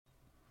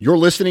You're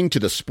listening to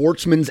the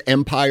Sportsman's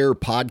Empire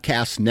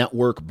Podcast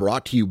Network,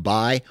 brought to you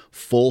by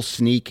Full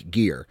Sneak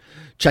Gear.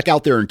 Check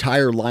out their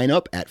entire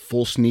lineup at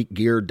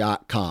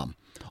fullsneakgear.com.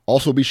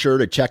 Also be sure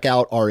to check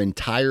out our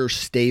entire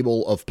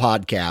stable of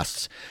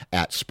podcasts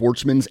at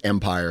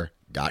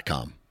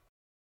sportsmansempire.com.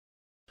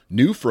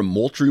 New from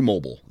Moultrie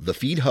Mobile, the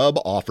Feed Hub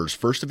offers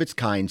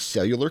first-of-its-kind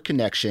cellular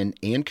connection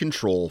and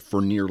control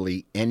for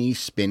nearly any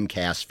spin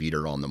cast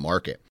feeder on the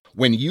market.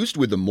 When used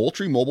with the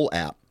Moultrie Mobile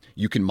app,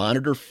 you can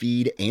monitor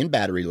feed and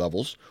battery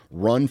levels,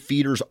 run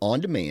feeders on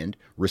demand,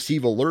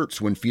 receive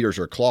alerts when feeders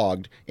are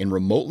clogged, and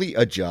remotely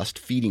adjust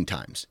feeding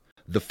times.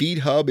 The Feed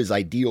Hub is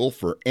ideal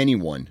for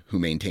anyone who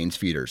maintains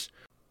feeders.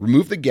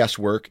 Remove the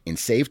guesswork and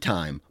save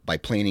time by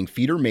planning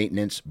feeder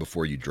maintenance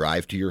before you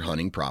drive to your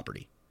hunting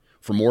property.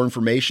 For more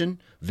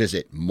information,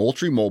 visit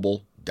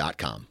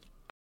moultriemobile.com.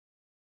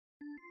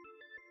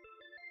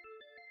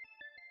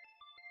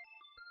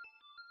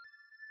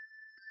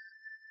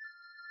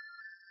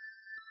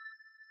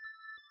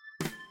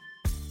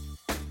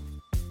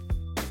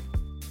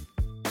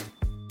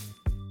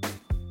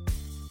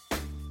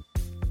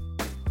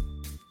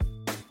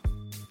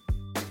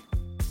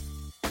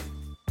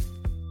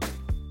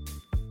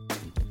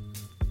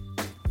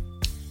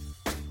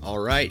 All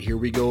right, here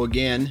we go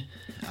again.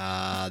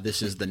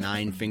 This is the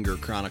Nine Finger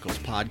Chronicles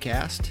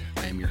podcast.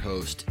 I am your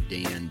host,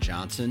 Dan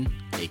Johnson,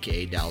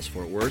 aka Dallas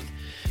Fort Worth,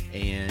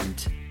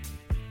 and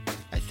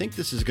I think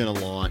this is going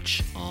to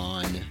launch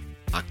on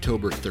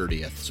October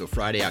 30th. So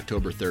Friday,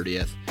 October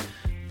 30th,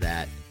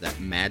 that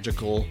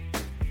magical,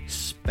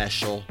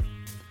 special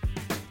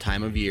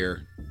time of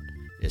year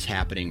is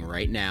happening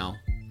right now,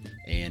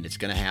 and it's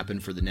going to happen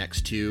for the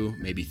next 2,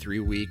 maybe 3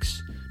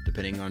 weeks,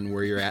 depending on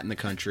where you're at in the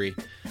country.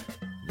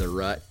 The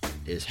rut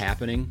is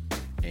happening,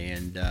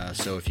 and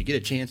so if you get a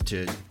chance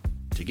to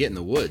get in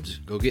the woods,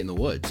 go get in the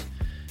woods.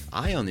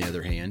 I, on the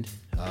other hand,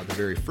 the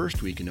very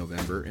first week in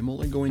November, am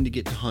only going to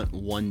get to hunt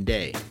one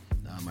day.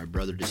 My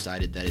brother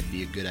decided that it'd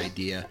be a good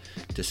idea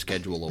to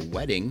schedule a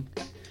wedding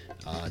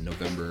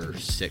November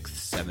 6th,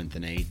 7th,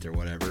 and 8th, or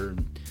whatever,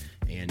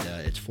 and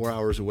it's 4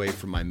 hours away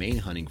from my main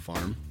hunting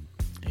farm,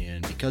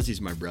 and because he's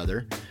my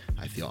brother,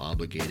 I feel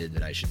obligated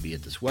that I should be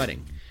at this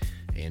wedding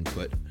and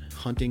put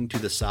hunting to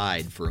the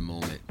side for a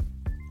moment.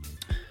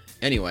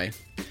 Anyway,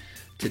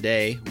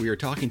 today we are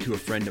talking to a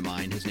friend of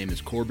mine. His name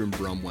is Corbin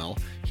Brumwell.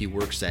 He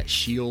works at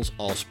Scheels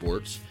All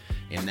Sports,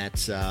 and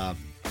that's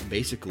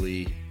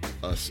basically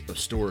a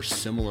store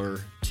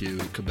similar to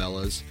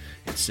Cabela's.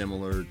 It's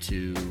similar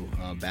to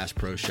Bass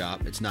Pro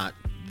Shop. It's not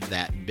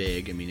that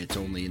big. I mean, it's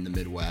only in the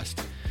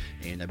Midwest,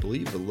 and I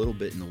believe a little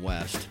bit in the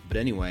West. But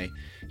anyway,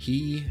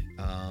 he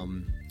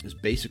is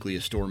basically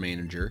a store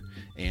manager,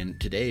 and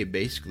today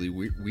basically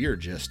we are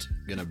just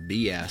gonna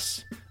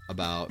BS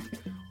about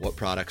what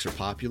products are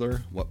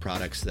popular, what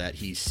products that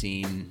he's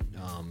seen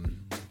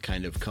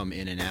kind of come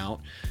in and out.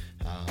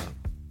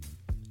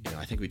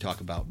 I think we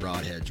talk about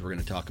broadheads. We're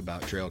going to talk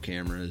about trail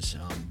cameras,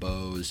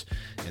 bows,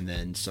 and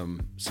then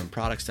some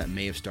products that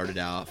may have started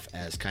off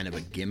as kind of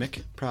a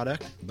gimmick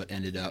product, but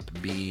ended up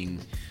being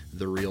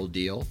the real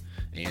deal.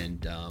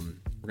 And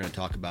we're going to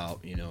talk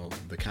about,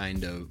 the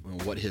kind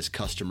of what his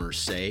customers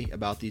say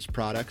about these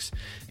products.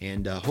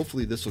 And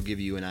hopefully this will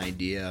give you an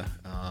idea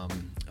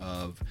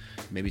of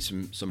maybe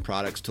some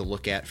products to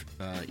look at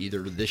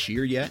either this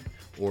year yet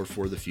or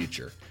for the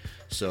future.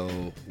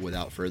 So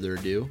without further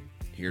ado,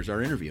 here's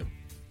our interview.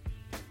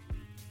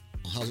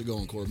 How's it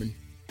going, Corbin?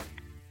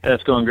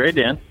 It's going great,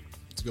 Dan.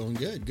 It's going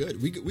good.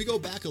 Good. We go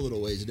back a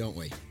little ways, don't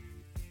we?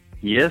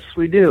 Yes,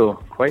 we do.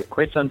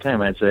 Quite some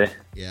time, I'd say.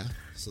 Yeah.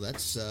 So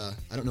that's I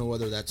don't know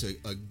whether that's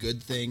a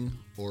good thing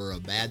or a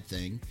bad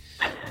thing,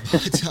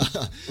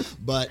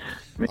 but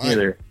Me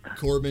neither. Right,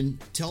 Corbin,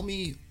 tell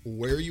me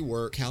where you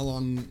work, how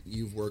long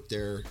you've worked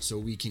there, so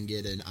we can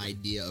get an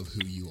idea of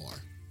who you are.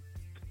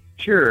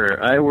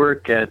 Sure. I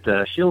work at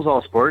Scheels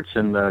All Sports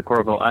in the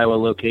Coralville, Iowa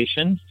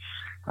location.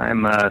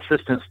 I'm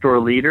assistant store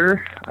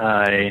leader.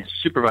 I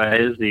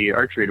supervise the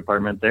archery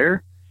department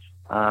there.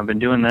 I've been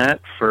doing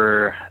that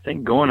for, I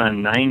think, going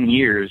on 9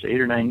 years,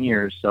 8 or 9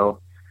 years. So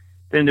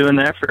been doing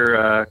that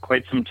for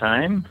quite some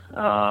time.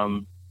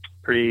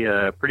 Pretty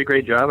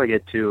great job. I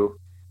get to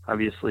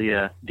obviously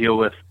deal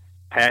with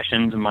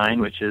passions of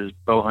mine, which is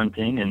bow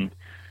hunting, and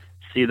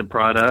see the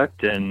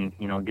product and,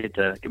 get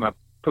to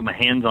put my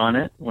hands on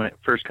it when it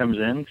first comes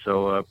in.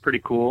 So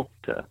pretty cool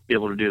to be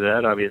able to do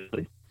that,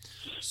 obviously.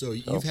 So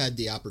you've had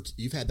the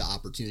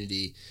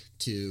opportunity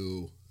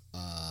to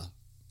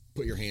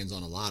put your hands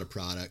on a lot of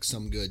products,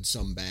 some good,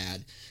 some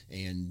bad,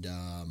 and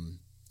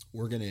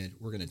we're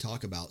gonna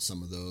talk about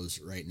some of those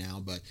right now.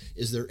 But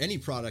is there any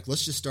product?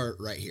 Let's just start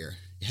right here.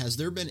 Has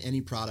there been any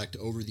product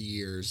over the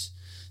years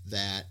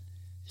that,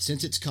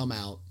 since it's come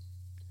out,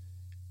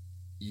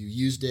 you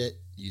used it,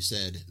 you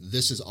said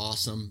this is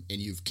awesome, and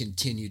you've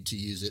continued to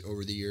use it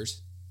over the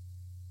years?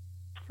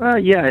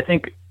 Yeah, I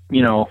think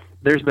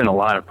there's been a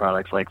lot of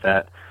products like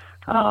that.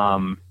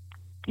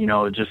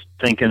 Just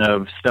thinking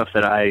of stuff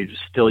that I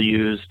still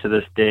use to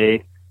this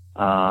day.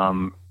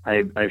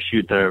 I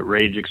shoot the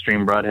Rage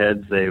Extreme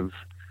broadheads. They've,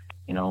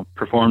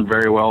 performed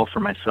very well for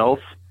myself,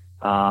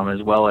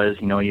 as well as,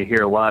 you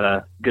hear a lot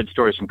of good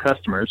stories from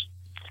customers.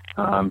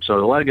 So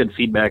a lot of good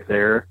feedback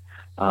there.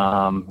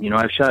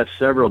 I've shot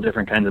several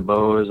different kinds of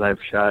bows.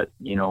 I've shot,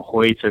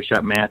 Hoyts, I've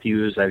shot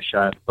Matthews, I've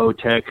shot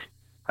Bowtech,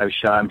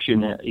 I'm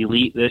shooting an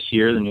Elite this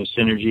year, the new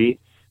Synergy.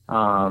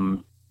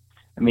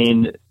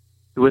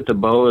 With the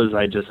bows,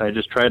 I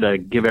just try to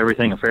give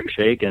everything a fair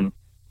shake, and,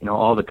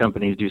 all the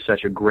companies do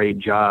such a great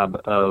job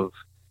of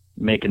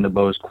making the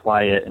bows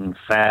quiet and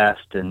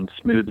fast and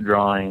smooth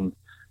drawing.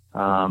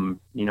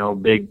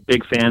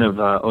 Big fan of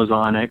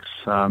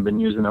Ozonics. Been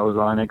using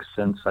Ozonics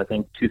since I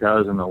think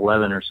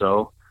 2011 or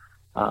so.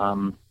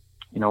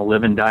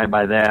 Live and die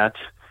by that.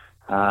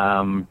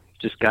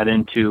 Just got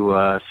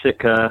into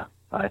Sitka.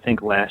 I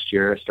think last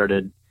year I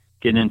started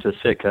getting into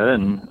Sitka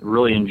and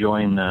really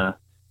enjoying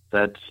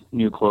that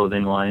new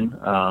clothing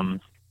line.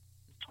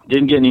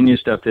 Didn't get any new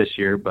stuff this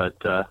year, but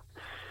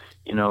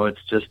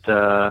it's just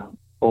a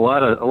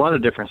lot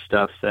of different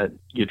stuff that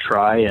you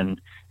try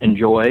and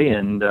enjoy,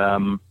 and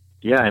I'd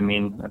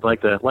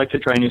like to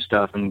try new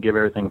stuff and give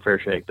everything a fair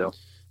shake, though.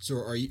 So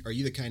are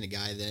you the kind of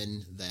guy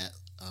then that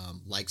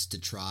likes to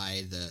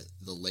try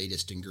the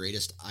latest and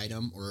greatest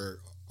item, or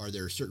are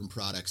there certain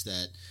products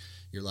that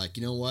you're like,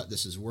 you know what,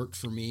 this has worked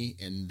for me,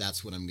 and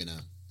that's what I'm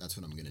gonna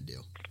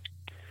do?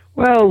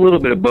 Well, a little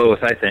bit of both,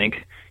 I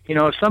think.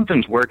 If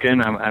something's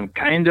working, I'm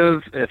kind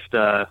of, if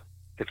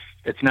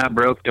it's not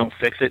broke, don't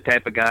fix it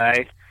type of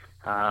guy.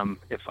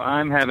 If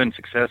I'm having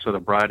success with a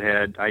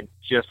broadhead, I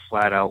just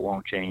flat out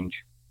won't change.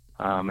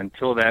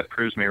 Until that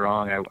proves me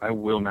wrong, I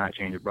will not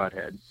change a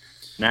broadhead.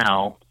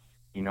 Now,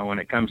 when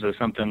it comes to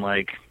something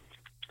like,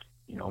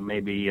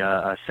 maybe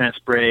a scent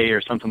spray or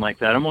something like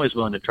that, I'm always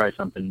willing to try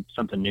something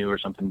new or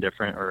something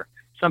different, or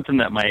something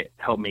that might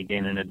help me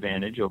gain an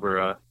advantage over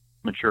a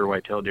mature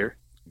whitetail deer.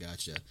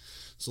 Gotcha.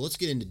 So let's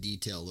get into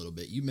detail a little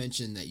bit. You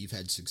mentioned that you've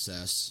had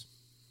success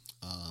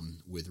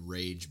with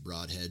Rage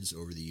broadheads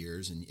over the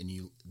years, and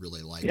you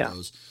really like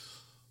those.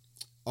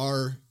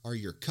 Are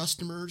your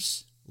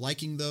customers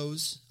liking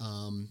those?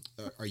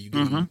 Are you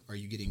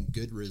getting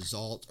good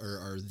results, or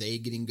are they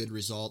getting good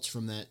results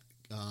from that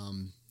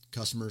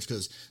customers?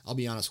 Because I'll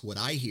be honest, what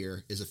I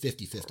hear is a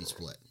 50-50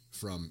 split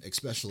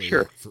especially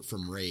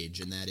from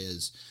Rage, and that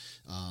is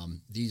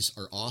these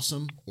are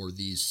awesome or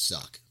these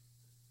suck.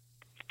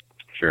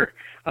 Sure.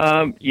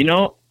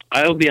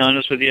 I'll be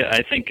honest with you.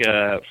 I think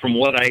from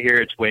what I hear,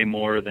 it's way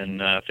more than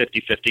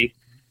 50-50.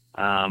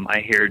 I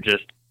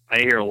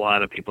hear a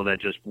lot of people that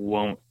just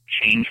won't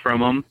change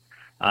from them.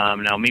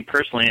 Now, me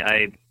personally,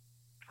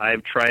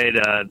 I've tried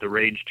the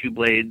Rage 2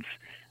 blades.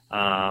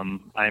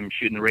 I'm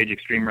shooting the Rage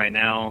Extreme right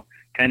now.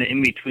 Kind of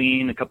in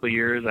between a couple of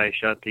years, I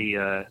shot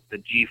the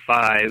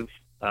G5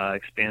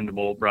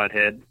 expandable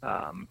broadhead.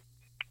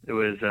 It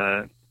was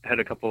had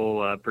a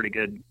couple pretty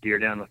good deer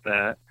down with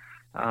that.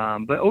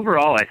 But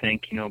overall, I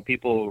think,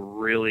 people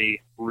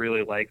really,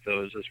 really like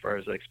those as far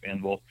as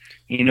expandable.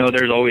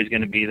 There's always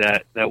going to be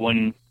that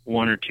one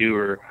or two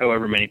or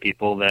however many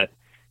people that,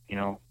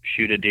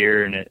 shoot a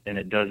deer and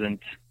it doesn't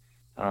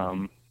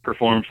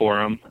perform for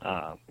them.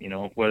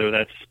 Whether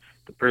that's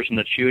the person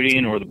that's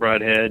shooting or the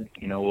broadhead,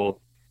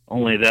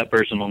 only that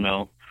person will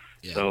know.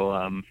 Yeah.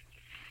 So,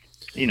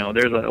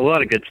 there's a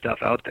lot of good stuff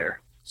out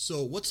there.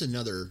 So what's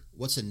another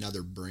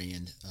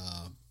brand,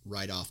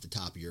 right off the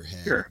top of your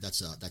head? Sure.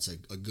 That's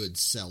a good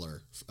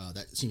seller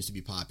that seems to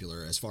be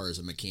popular as far as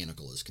a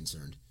mechanical is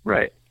concerned.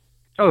 Right.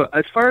 Oh,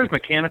 as far as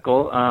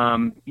mechanical,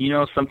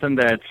 something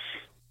that's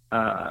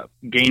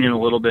gaining a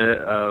little bit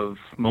of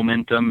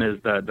momentum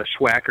is the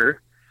Schwacker.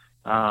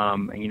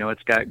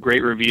 It's got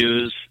great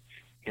reviews,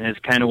 and it's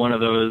kind of one of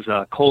those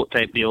cult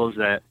type deals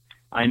that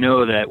I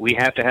know that we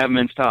have to have them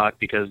in stock,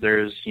 because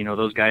there's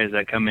those guys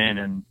that come in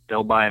and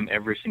they'll buy them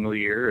every single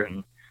year,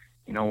 and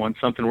once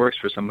something works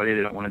for somebody,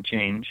 they don't want to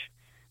change.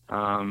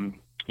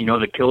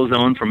 The Kill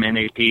Zone from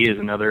NAP is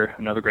another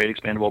great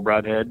expandable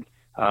broadhead.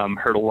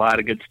 Heard a lot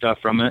of good stuff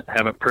from it.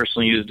 Haven't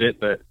personally used it,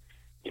 but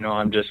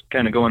I'm just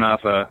kind of going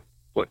off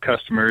what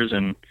customers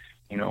and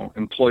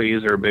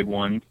employees are a big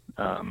one.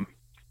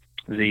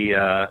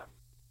 The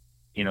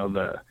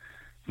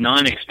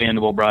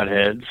non-expandable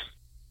broadheads,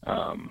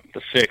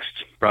 the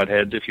fixed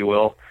broadheads, if you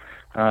will.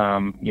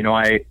 I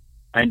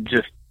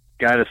just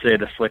got to say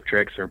the Slick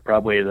Tricks are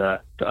probably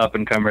the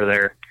up-and-comer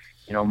there.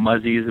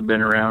 Muzzies have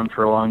been around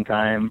for a long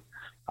time.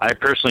 I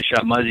personally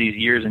shot Muzzies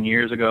years and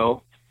years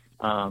ago.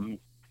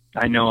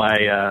 I know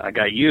I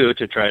got you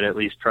to at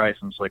least try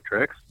some Slick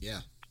Tricks.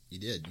 Yeah, you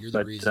did. You're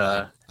the reason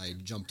I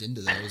jumped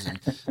into those. And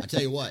I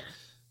tell you what,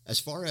 as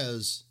far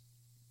as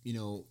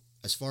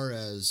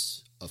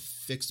a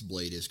fixed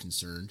blade is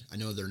concerned, I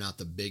know they're not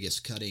the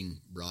biggest cutting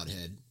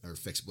broadhead or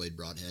fixed blade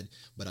broadhead,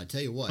 but I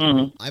tell you what,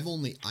 I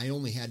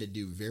only had to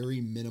do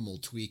very minimal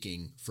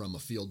tweaking from a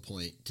field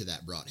point to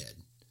that broadhead.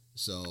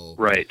 So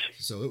right.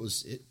 So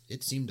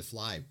it seemed to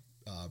fly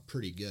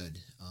pretty good.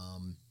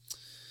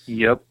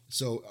 Yep.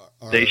 So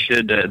they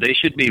should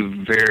be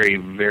very,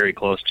 very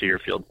close to your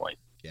field point.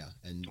 Yeah,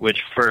 and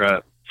which for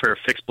a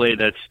fixed blade,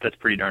 that's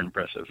pretty darn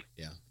impressive.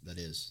 Yeah, that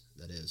is.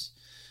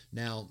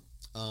 Now,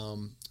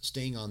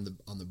 Staying on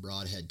the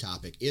broadhead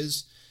topic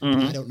is,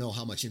 Mm-hmm. I don't know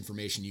how much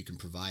information you can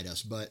provide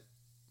us, but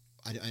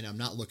and I'm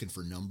not looking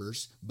for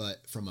numbers,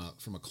 but from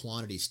a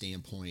quantity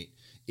standpoint,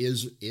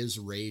 is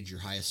Rage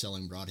your highest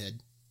selling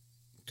broadhead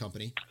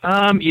company?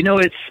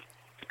 It's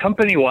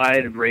company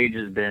wide. Rage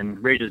has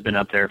been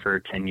up there for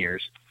 10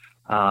 years.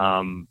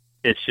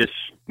 It's just,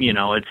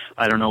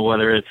 I don't know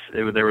whether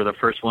they were the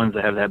first ones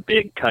to have that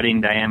big cutting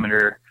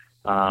diameter,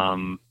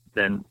 and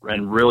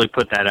really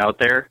put that out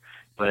there.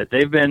 But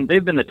they've been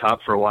the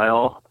top for a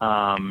while.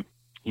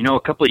 A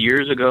couple of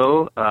years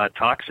ago,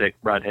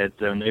 Toxic broadheads,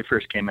 when they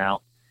first came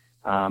out.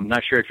 I'm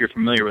not sure if you're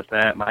familiar with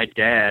that. My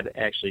dad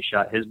actually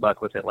shot his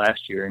buck with it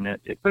last year, and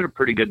it put a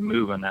pretty good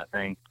move on that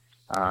thing.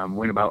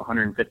 Went about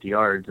 150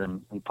 yards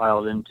and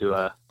piled into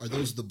a. Are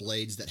those the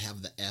blades that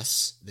have the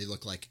S? They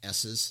look like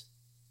S's.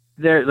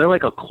 They're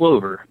like a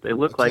clover. They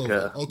look like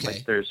a.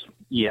 Okay. They're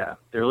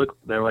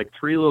like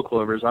three little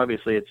clovers.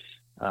 Obviously, it's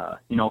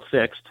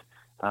fixed.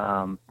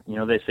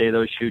 They say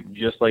those shoot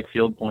just like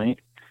field point.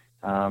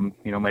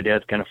 My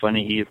dad's kind of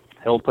funny.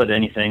 He'll put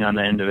anything on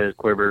the end of his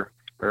quiver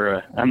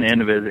or on the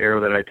end of his arrow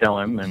that I tell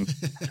him. And I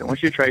said, "Why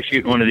don't you try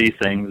shooting one of these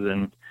things?"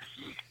 And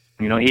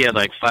he had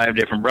like 5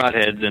 different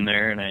broadheads in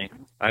there. And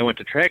I went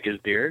to track his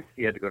deer.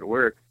 He had to go to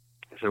work.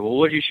 I said, "Well,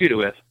 what'd you shoot it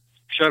with?"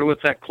 "Shot it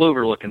with that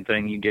clover looking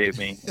thing you gave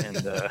me." And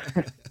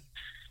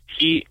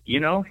he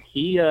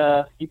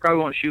probably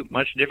won't shoot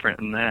much different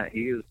than that.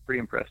 He was pretty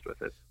impressed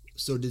with it.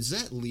 So does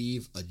that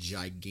leave a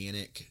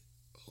gigantic?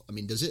 I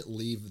mean, does it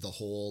leave the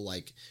whole,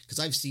 because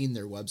I've seen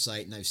their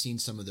website and I've seen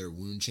some of their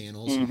wound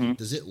channels. Mm-hmm.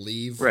 Does it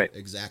leave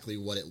exactly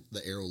what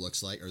the arrow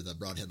looks like or the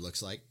broadhead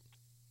looks like?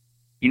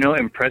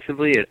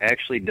 Impressively, it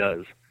actually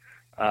does.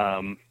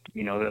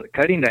 The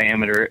cutting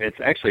diameter, it's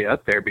actually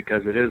up there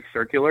because it is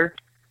circular.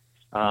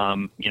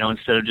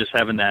 Instead of just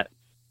having that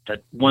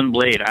one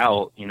blade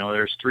out,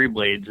 there's 3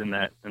 blades in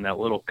that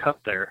little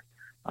cup there.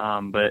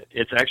 But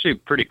it's actually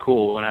pretty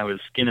cool. When I was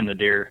skinning the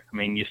deer, I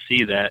mean, you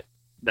see that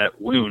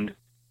wound,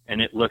 and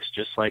it looks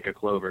just like a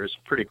clover. It's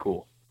pretty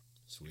cool.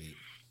 Sweet.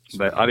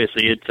 But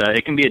obviously,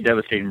 it can be a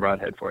devastating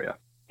broadhead for you,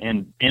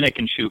 and it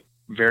can shoot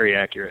very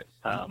accurate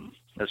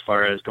as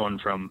far as going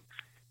from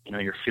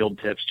your field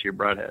tips to your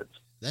broadheads.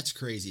 That's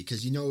crazy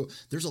because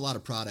there's a lot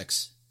of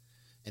products,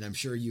 and I'm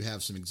sure you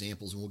have some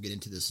examples, and we'll get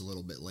into this a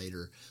little bit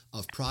later,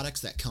 of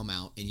products that come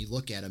out and you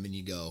look at them and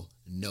you go,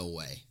 "No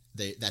way,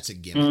 that's a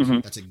gimmick. Mm-hmm.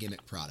 That's a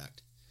gimmick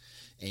product."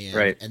 And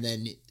right. And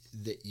then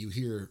you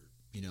hear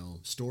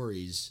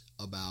stories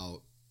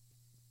about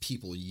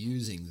people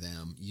using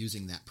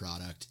that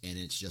product, and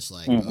it's just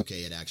like,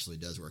 okay, it actually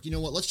does work. You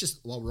know what?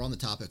 While we're on the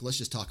topic, let's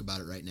just talk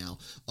about it right now.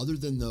 Other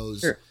than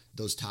those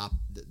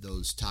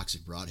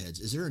toxic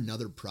broadheads, is there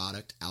another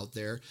product out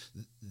there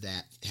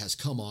that has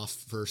come off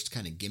first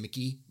kind of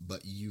gimmicky,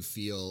 but you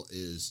feel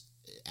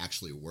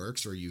actually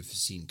works, or you've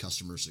seen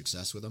customer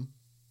success with them?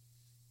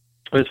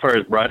 As far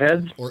as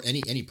broadheads, or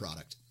any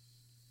product?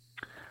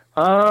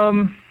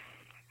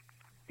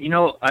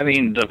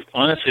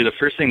 Honestly, the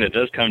first thing that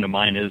does come to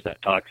mind is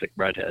that Toxic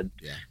broadhead.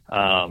 Yeah.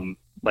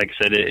 Like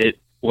I said,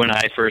 when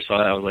I first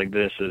saw it, I was like,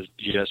 "This is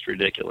just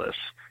ridiculous."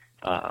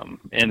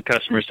 And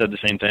customers said the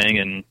same thing,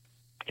 and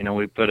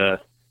we put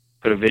a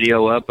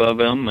video up of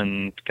them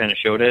and kind of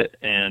showed it,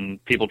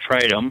 and people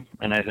tried them,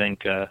 and I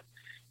think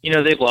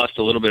they've lost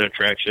a little bit of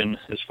traction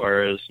as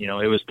far as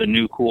it was the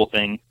new cool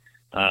thing,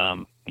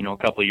 a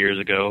couple of years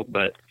ago,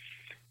 but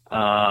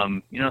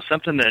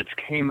something that's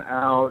came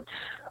out.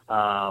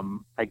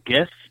 I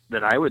guess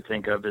that I would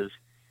think of is,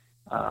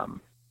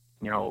 the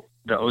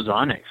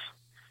Ozonics.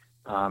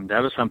 That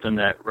was something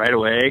that right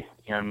away,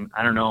 and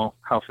I don't know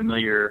how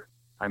familiar,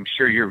 I'm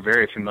sure you're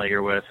very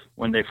familiar with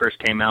when they first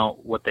came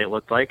out, what they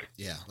looked like.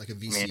 Yeah, like a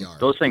VCR.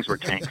 Those things were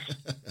tanks.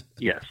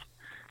 Yes.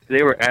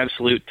 They were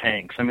absolute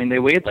tanks. I mean, they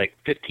weighed like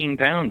 15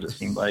 pounds, it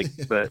seemed like,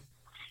 but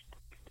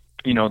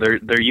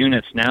their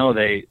units now,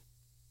 they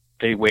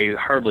weigh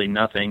hardly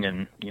nothing.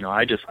 And,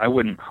 I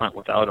wouldn't hunt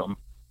without them.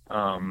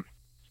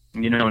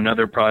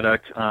 Another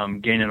product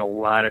gaining a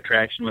lot of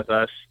traction with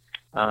us,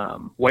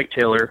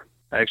 Whitetailer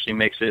actually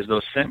makes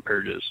those scent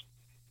purges.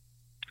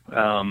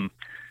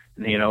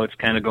 It's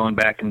kind of going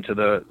back into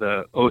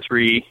the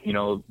O3,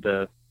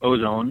 the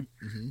ozone.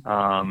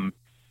 Mm-hmm.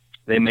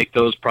 They make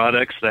those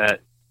products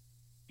that,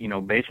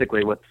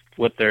 basically what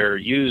they're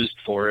used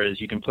for is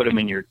you can put them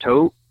in your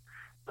tote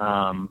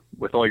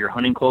with all your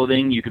hunting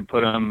clothing. You can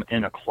put them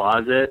in a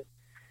closet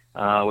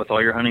with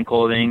all your hunting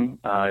clothing.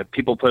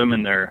 People put them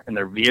in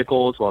their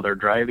vehicles while they're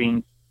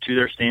driving to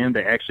their stand.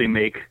 They actually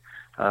make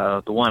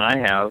the one I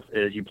have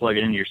is you plug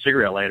it into your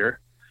cigarette lighter,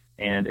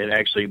 and it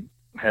actually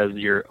has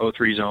your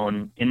O3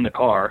 zone in the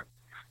car.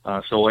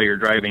 So while you're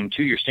driving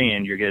to your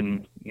stand, you're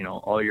getting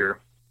all your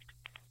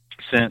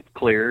scent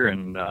clear,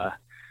 and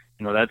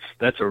that's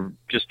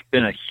just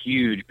been a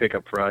huge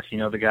pickup for us.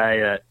 The guy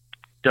that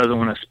doesn't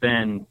want to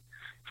spend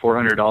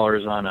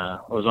 $400 on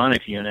a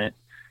ozonic unit.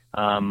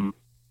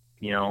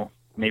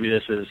 Maybe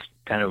this is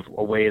kind of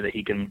a way that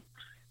he can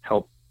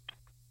help,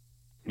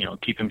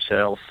 keep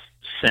himself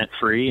scent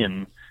free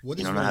and,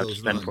 not have to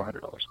spend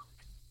 $400.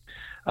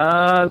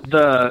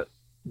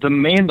 The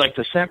main, like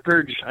the Scent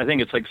Purge, I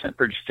think it's like Scent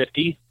Purge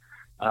 50.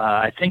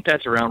 I think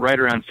that's right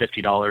around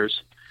 $50.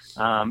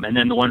 And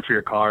then the one for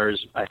your car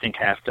is, I think,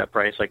 half that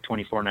price, like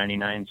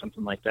 $24.99,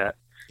 something like that.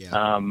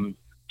 Yeah.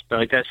 But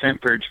like that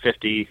Scent Purge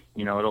 50,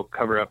 it'll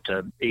cover up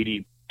to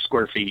 80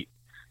 square feet.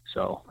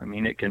 So, I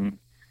mean, it can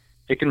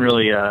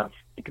really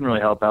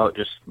help out.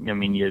 Just,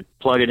 you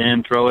plug it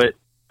in, throw it,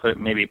 put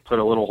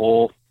a little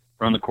hole,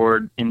 run the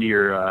cord into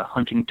your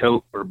hunting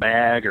tote or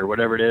bag or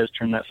whatever it is,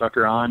 turn that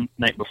sucker on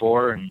night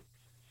before, and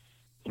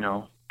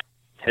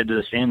head to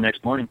the stand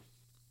next morning.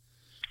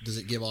 Does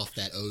it give off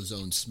that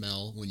ozone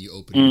smell when you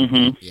open it?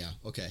 Mm-hmm. Yeah.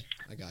 Okay.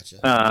 I gotcha.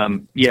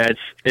 Yeah,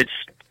 it's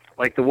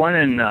like the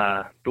one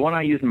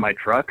I use in my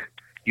truck.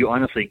 You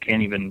honestly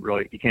can't even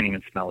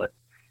smell it.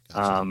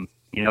 Gotcha.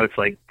 It's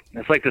like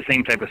the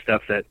same type of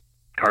stuff that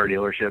car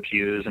dealerships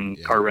use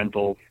and car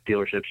rental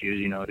dealerships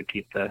use, to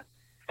keep the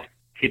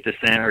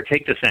scent or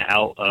take the scent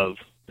out of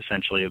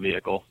essentially a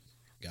vehicle.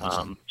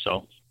 Gotcha.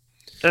 So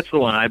that's the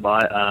one I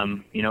bought.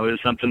 It was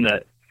something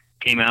that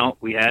came out.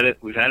 We've had it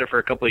for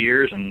a couple of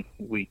years, and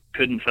we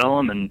couldn't sell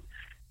them. And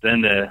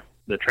then the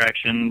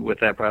traction with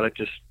that product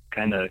just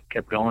kind of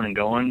kept going and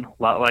going, a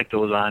lot like the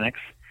Ozonics.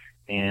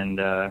 And,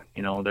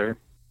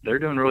 they're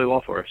doing really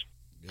well for us.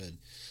 Good.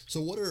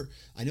 So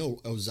I know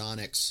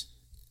Ozonics,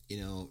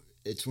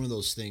 it's one of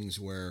those things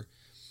where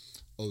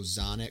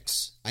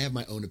Ozonics, I have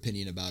my own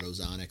opinion about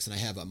Ozonics, and I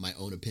have my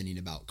own opinion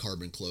about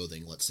carbon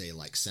clothing, let's say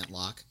like Scent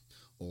Lock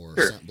or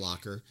Sure. Scent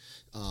Blocker.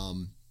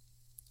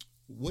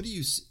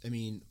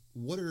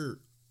 What are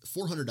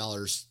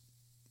 $400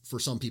 for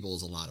some people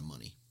is a lot of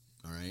money.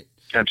 All right.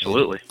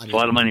 Absolutely. It's a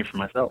lot of money for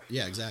myself.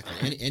 Yeah, exactly.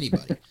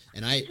 Anybody.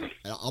 And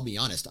I'll be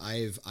honest,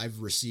 I've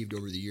received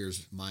over the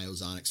years my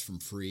Ozonics for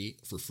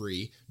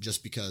free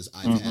just because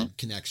I've had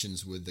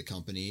connections with the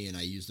company and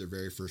I used their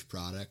very first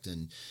product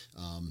and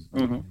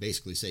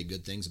basically say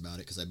good things about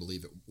it because I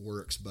believe it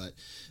works. But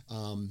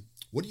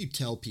what do you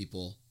tell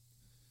people,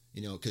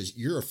 because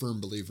you're a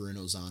firm believer in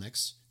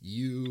Ozonics.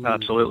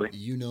 Absolutely.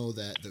 You know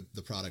that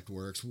the product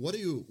works.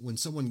 When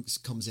someone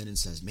comes in and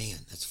says, man,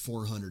 that's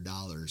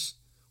 $400,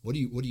 what do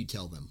you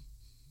tell them?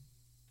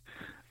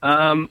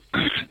 I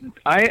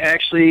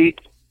actually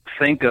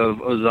think of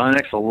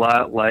Ozonics a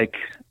lot like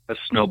a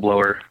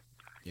snowblower.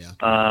 Yeah.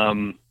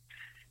 The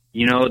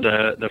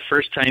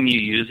first time you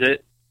use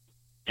it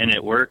and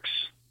it works,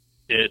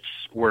 it's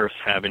worth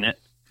having it.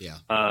 Yeah.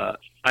 I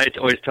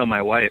always tell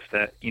my wife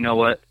that, you know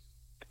what,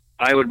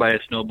 I would buy a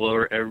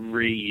snowblower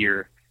every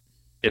year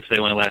if they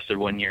only lasted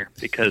 1 year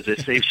because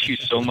it saves you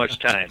so much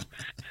time.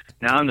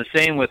 Now I'm the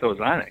same with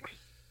Ozonics.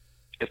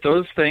 If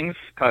those things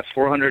cost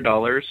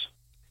 $400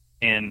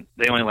 and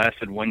they only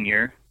lasted 1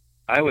 year,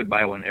 I would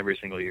buy one every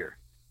single year.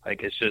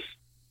 Like, it's just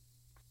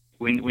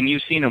when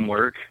you've seen them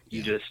work,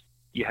 you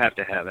have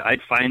to have it.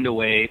 I'd find a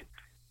way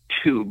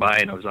to buy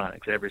an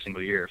Ozonics every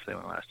single year if they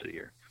only lasted a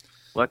year.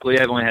 Luckily,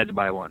 I've only had to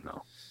buy one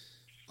though.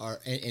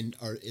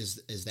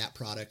 Is that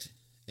product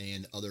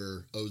and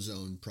other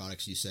ozone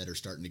products you said are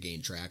starting to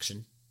gain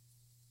traction?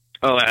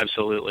 Oh,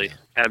 absolutely,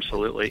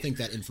 absolutely. I think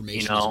that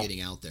information is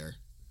getting out there.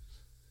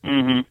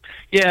 Mm-hmm.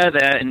 Yeah,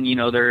 that, and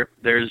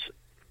there's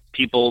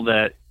people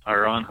that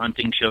are on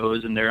hunting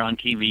shows and they're on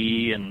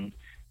TV and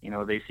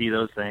they see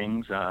those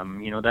things.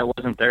 That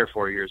wasn't there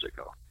 4 years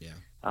ago. Yeah.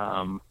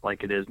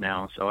 Like it is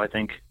now. So I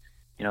think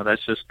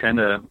that's just kind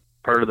of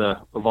part of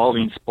the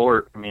evolving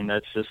sport. I mean,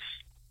 that's just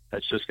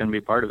going to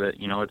be part of it.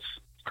 It's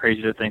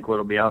crazy to think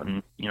what'll be out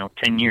in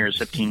 10 years,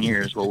 15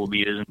 years, what we'll be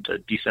using to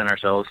descent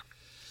ourselves.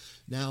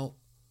 Now,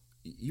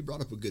 you brought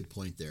up a good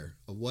point there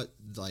of what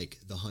like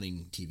the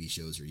hunting TV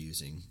shows are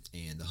using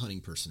and the hunting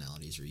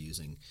personalities are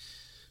using.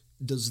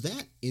 Does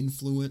that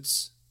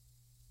influence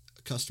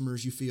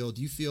customers, you feel?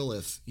 Do you feel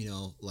if,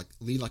 like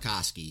Lee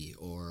Lakosky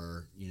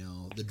or,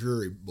 the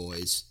Drury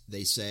Boys,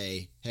 they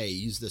say, hey,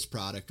 use this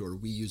product or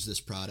we use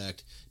this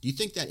product. Do you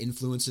think that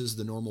influences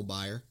the normal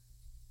buyer?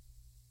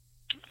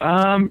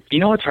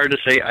 It's hard to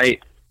say.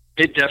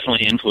 It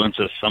definitely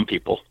influences some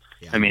people.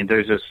 Yeah. I mean,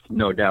 there's just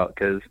no doubt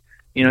because,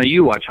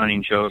 you watch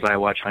hunting shows, I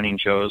watch hunting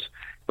shows,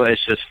 but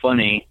it's just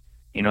funny.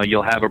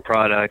 You'll have a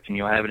product and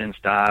you'll have it in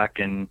stock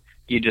and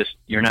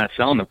you're not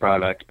selling the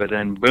product, but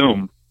then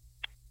boom,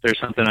 there's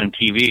something on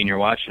TV and you're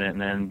watching it.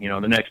 And then,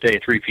 the next day,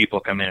 3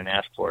 people come in and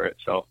ask for it.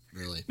 So,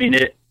 really? I mean,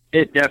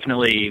 it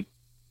definitely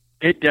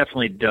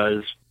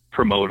does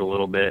promote a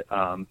little bit.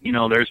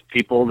 There's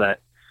people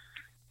that,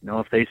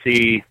 if they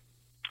see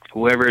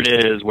whoever it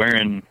is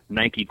wearing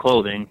Nike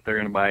clothing, they're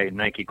going to buy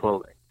Nike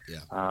clothing.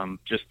 Yeah.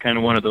 Just kind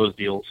of one of those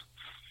deals.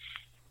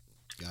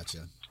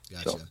 Gotcha.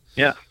 So,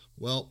 yeah.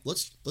 Well,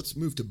 let's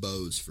move to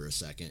bows for a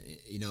second.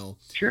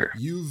 Sure.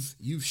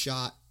 You've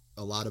shot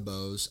a lot of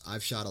bows.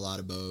 I've shot a lot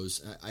of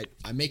bows.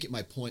 I make it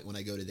my point when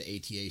I go to the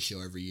ATA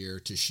show every year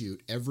to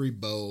shoot every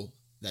bow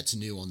that's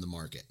new on the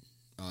market,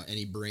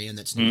 any brand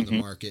that's new on the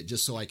market,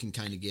 just so I can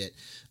kind of get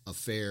a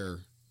fair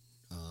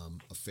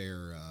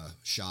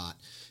shot.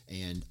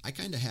 And I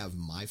kind of have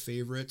my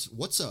favorites.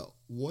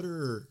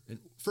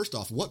 First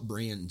off, what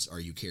brands are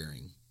you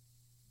carrying?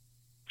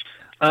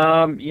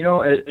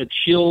 At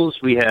Shields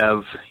we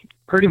have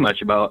pretty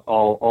much about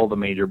all the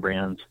major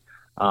brands.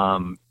 I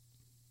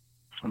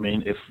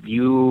mean, if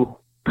you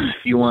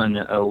want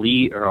an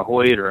Elite or a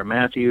Hoyt or a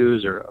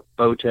Matthews or a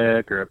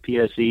Bowtech or a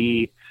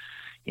PSE,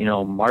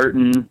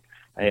 Martin.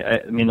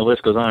 I mean, the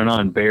list goes on and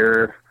on.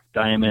 Bear,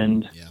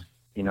 Diamond,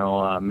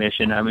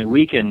 Mission. I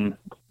mean,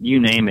 you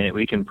name it,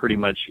 we can pretty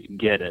much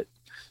get it.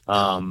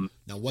 Now,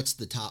 what's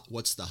the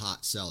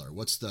hot seller?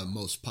 What's the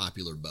most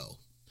popular bow?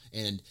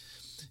 And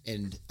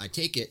I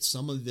take it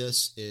some of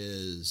this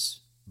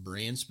is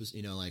brand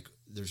specific, like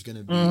there's going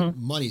to be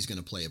money's going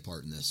to play a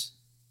part in this.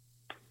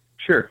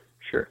 Sure.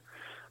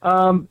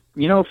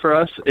 For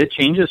us, it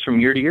changes from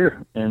year to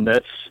year, and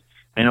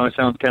I know it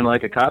sounds kind of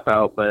like a cop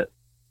out, but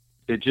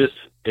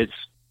it's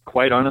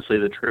quite honestly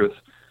the truth.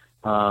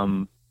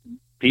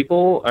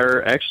 People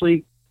are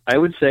actually, I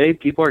would say,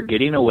 people are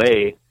getting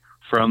away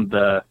from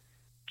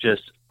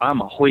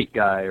I'm a Hoyt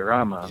guy, or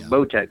I'm a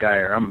Bowtech guy,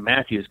 or I'm a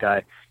Matthews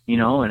guy,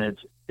 and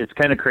it's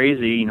kind of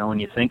crazy, when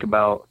you think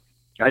about,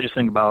 I just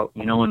think about,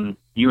 when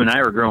you and I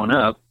were growing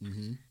up,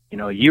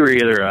 you were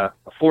either a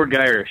Ford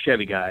guy or a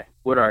Chevy guy.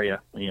 What are you?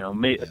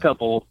 A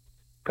couple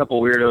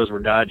weirdos were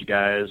Dodge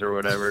guys or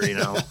whatever,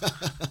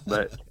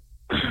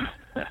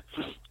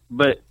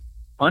 but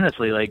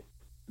honestly, like,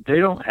 they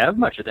don't have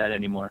much of that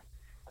anymore.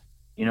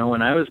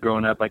 When I was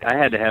growing up, like, I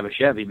had to have a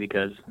Chevy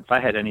because if I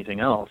had anything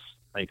else,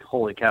 like,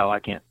 holy cow, I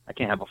can't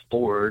have a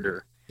Ford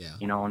or,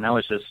 now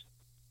it's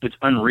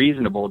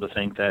unreasonable to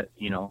think that,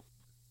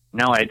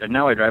 now I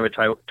drive a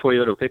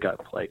Toyota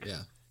pickup. Like,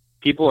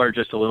 people are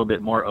just a little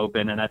bit more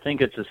open, and I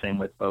think it's the same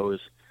with bows.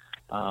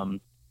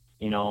 And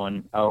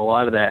a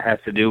lot of that has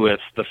to do with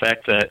the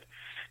fact that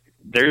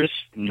there's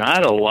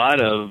not a lot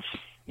of,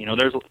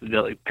 there's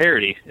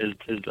parity is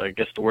I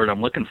guess the word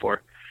I'm looking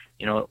for.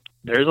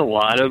 There's a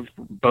lot of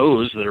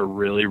bows that are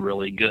really,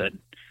 really good.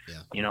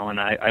 And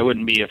I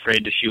wouldn't be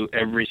afraid to shoot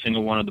every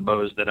single one of the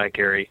bows that I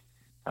carry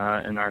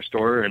in our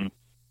store. And,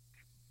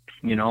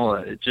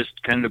 it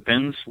just kind of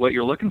depends what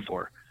you're looking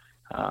for.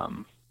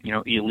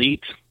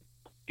 Elite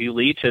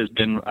has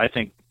been, I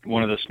think,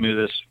 one of the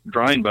smoothest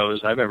drawing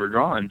bows I've ever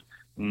drawn.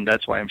 And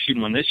that's why I'm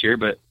shooting one this year,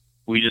 but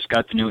we just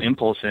got the new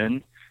Impulse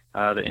in.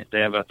 They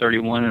have a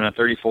 31 and a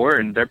 34,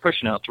 and they're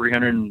pushing out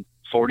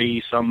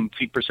 340 some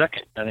feet per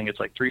second. I think it's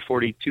like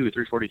 342,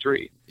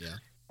 343. Yeah.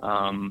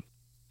 I mean,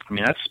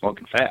 that's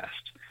smoking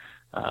fast.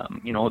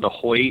 The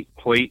Hoyt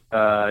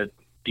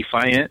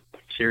Defiant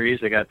series,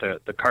 they got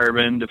the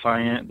Carbon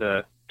Defiant,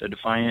 the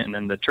Defiant, and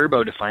then the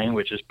Turbo Defiant,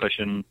 which is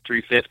pushing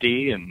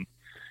 350. And,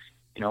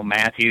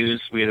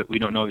 Matthews, we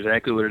don't know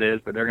exactly what it is,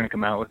 but they're going to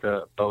come out with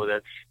a bow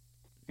that's,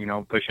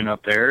 pushing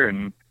up there.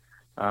 And,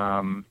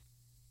 I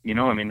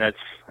mean, I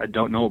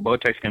don't know what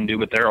Bowtech's going to do,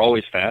 but they're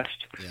always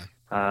fast. Yeah.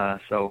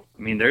 So,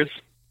 I mean, there's,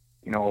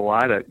 a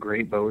lot of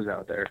great bows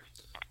out there.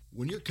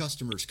 When your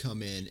customers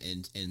come in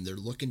and they're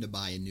looking to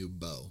buy a new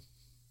bow,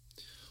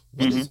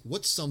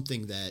 what's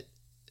something that,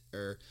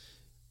 or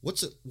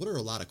what are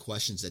a lot of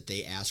questions that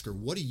they ask, or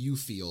what do you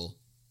feel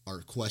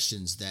are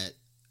questions that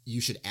you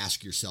should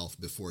ask yourself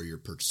before you're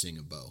purchasing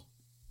a bow?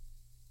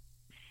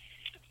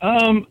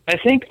 I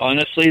think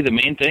honestly, the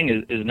main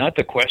thing is not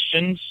the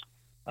questions.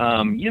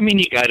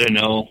 You got to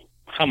know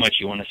how much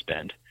you want to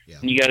spend. Yeah.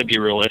 And you got to be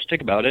realistic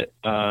about it.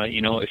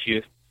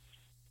 If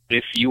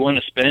you want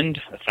to spend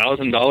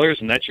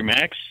 $1,000 and that's your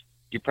max,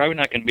 you're probably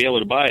not going to be able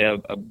to buy a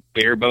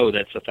bare bow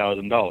that's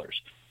 $1,000.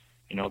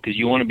 Because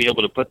you want to be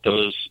able to put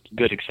those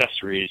good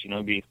accessories. You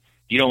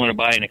don't want to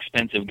buy an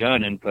expensive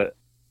gun and put,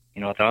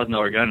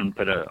 $1,000 gun and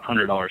put a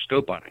 $100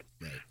 scope on it.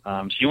 Right.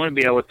 So you want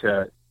to be able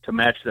to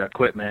match the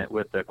equipment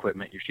with the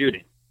equipment you're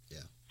shooting.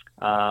 Yeah.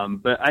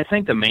 But I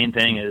think the main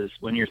thing is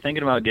when you're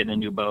thinking about getting a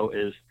new bow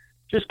is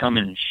just come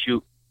in and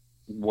shoot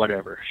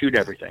whatever, shoot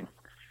everything.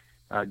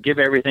 Give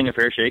everything a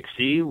fair shake,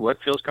 see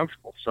what feels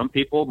comfortable. Some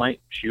people might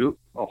shoot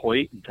a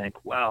Hoyt and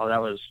think, wow, that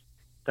was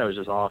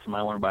just awesome.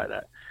 I want to buy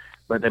that.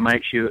 But they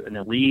might shoot an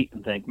Elite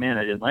and think, man,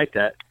 I didn't like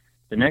that.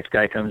 The next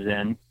guy comes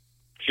in,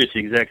 shoots the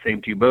exact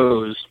same two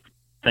bows,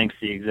 thinks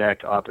the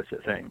exact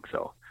opposite thing.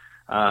 So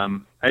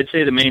I'd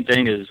say the main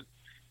thing is,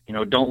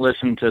 don't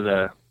listen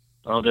to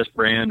this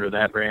brand or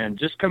that brand.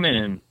 Just come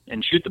in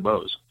and shoot the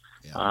bows.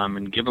 Yeah.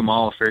 And give them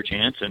all a fair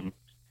chance and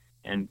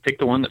pick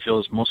the one that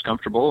feels most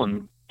comfortable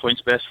and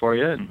points best for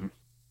you, and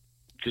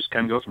just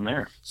kind of go from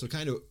there. So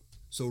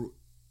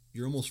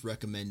you're almost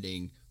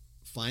recommending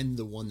find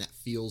the one that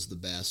feels the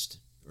best,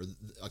 or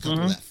a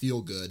couple that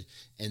feel good,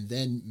 and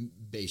then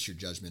base your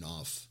judgment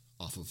off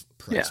of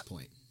price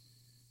point.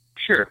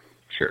 Sure.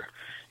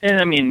 And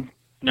I mean,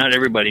 not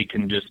everybody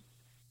can just,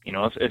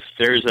 if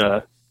there's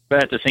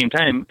but at the same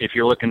time, if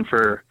you're looking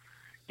for,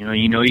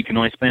 you can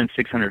only spend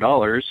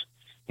 $600,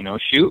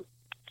 shoot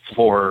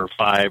 4 or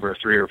 5 or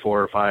 3 or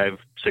 4 or 5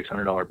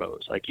 $600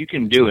 bows. Like, you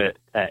can do it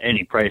at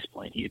any price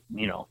point. You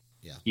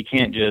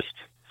can't just,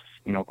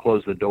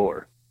 close the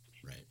door.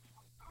 Right.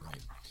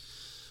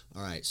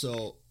 All right.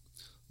 So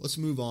let's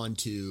move on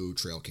to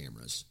trail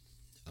cameras.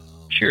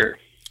 Sure.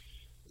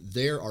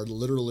 There are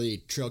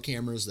literally trail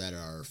cameras that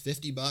are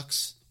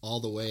 $50 all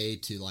the way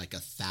to like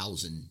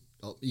 1,000,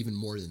 even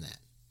more than that.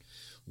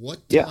 What,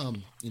 Yeah.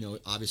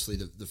 Obviously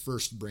the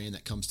first brand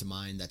that comes to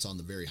mind that's on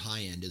the very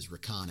high end is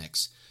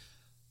Reconyx.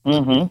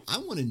 Mm-hmm. I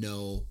want to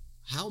know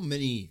how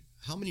many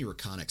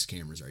Reconyx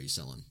cameras are you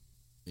selling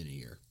in a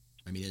year?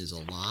 I mean, is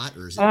it a lot,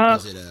 or is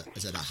it a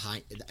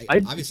high?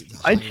 Obviously,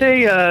 I'd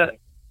say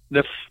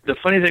the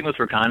funny thing with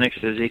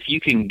Reconyx is if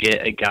you can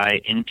get a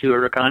guy into a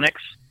Reconyx,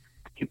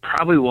 he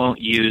probably won't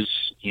use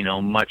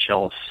much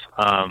else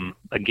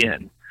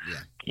again.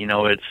 Yeah.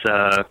 It's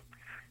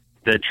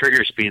the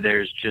trigger speed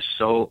there is just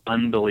so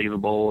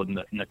unbelievable, and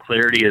the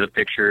clarity of the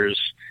pictures.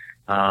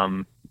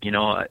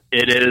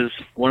 It is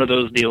one of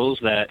those deals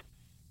that,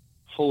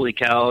 holy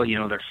cow,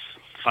 they're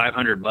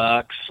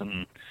 $500,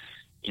 and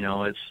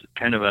it's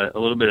kind of a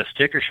little bit of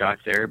sticker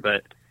shock there.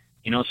 But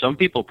some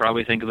people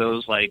probably think of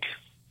those like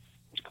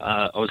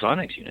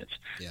Ozonics units.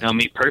 Yeah. Now,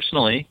 me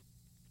personally,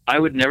 I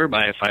would never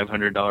buy a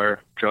 $500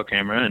 trail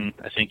camera, and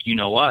I think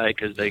why,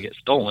 because they get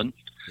stolen.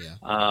 Yeah.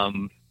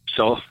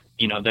 So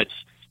that's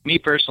me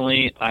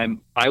personally.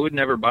 I would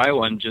never buy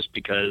one just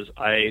because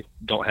I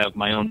don't have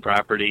my own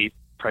private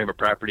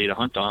property to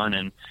hunt on,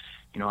 and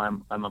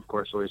I'm of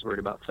course always worried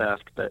about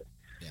theft. But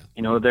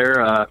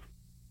they're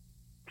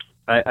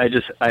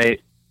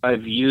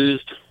I've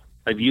used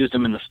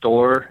them in the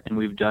store, and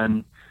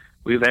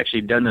we've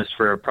actually done this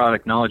for a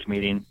product knowledge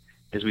meeting.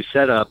 Is we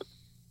set up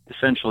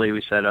 5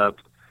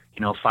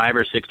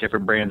 or 6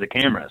 different brands of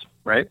cameras,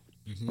 right?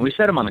 Mm-hmm. And we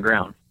set them on the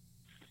ground.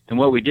 And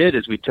what we did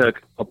is we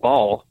took a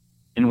ball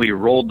and we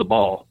rolled the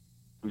ball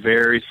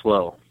very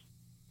slow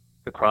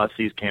across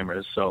these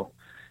cameras.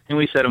 And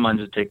we set them on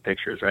to take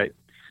pictures, right?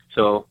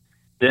 So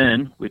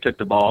then we took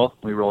the ball,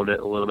 we rolled it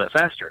a little bit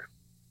faster.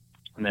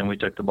 And then we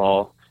took the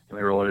ball and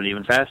we rolled it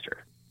even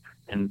faster.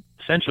 And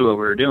essentially what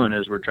we're doing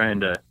is we're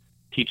trying to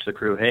teach the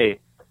crew, hey,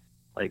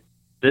 like,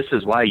 this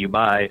is why you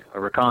buy a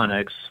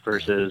Reconyx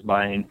versus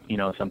buying,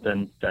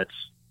 something that's,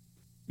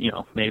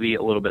 maybe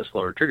a little bit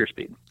slower trigger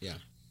speed. Yeah.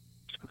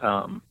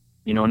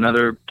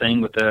 Another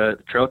thing with the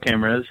trail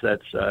cameras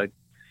that's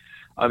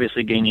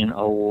obviously gaining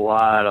a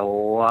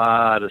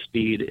lot of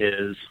speed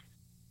is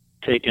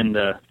taking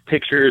the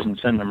pictures and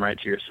send them right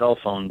to your cell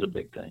phone is a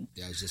big thing.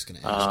 Yeah, I was just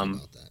going to ask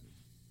about that.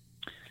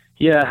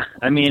 Yeah,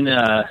 I mean,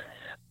 I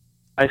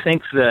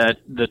think that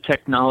the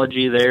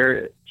technology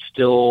there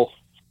still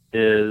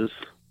is,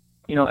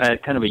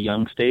 at kind of a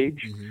young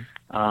stage.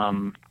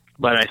 Mm-hmm.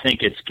 But I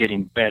think it's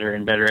getting better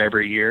and better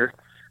every year.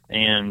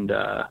 And,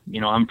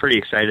 I'm pretty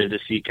excited to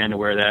see kind of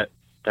where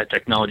that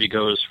technology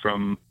goes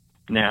from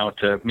now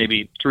to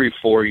maybe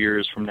 3-4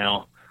 years from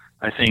now.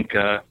 I think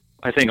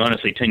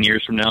honestly, 10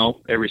 years from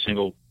now, every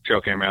single trail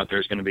camera out there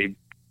is going to be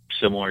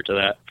similar to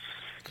that.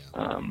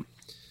 Yeah.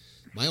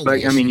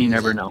 But I mean, you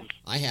never know.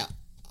 I have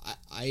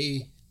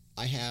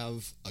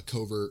a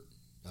covert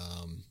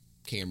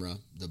camera,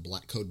 the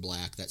Code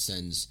Black, that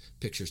sends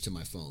pictures to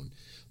my phone.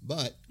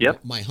 But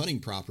my hunting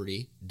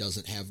property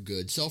doesn't have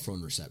good cell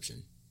phone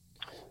reception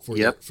for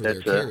their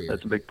carrier.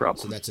 That's a big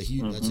problem. So that's a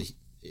huge that's a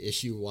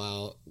issue.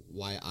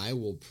 Why I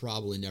will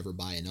probably never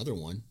buy another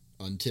one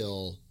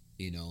until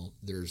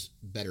there's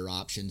better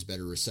options,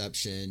 better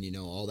reception,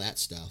 all that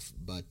stuff.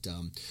 But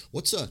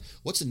what's your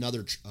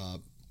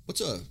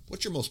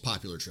most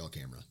popular trail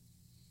camera?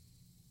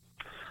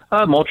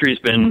 Moultrie's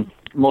been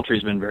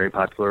very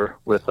popular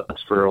with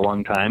us for a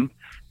long time.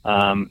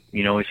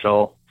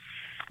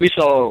 We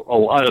sell a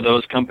lot of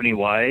those company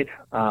wide.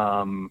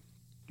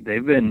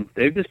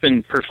 They've just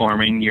been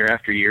performing year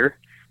after year.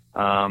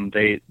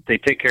 They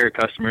take care of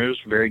customers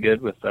very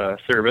good with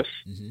service.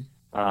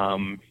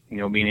 Mm-hmm.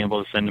 Being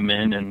able to send them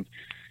in and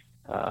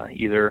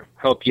either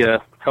help you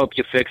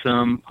fix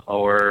them,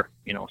 or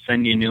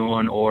send you a new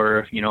one,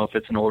 or if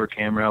it's an older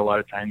camera, a lot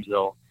of times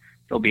they'll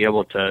be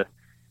able to,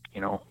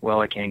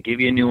 I can't give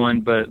you a new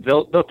one, but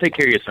they'll take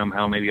care of you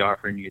somehow, maybe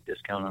offering you a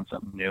discount on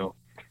something new.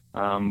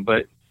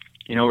 But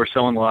we're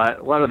selling a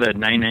lot of the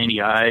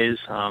 990Is.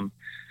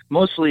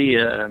 Mostly,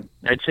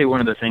 I'd say one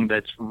of the things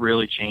that's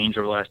really changed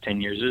over the last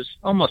 10 years is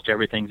almost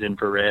everything's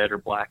infrared or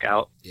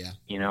blackout. Yeah.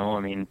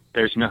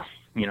 There's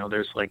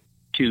there's like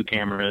 2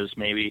 cameras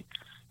maybe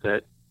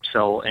that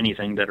sell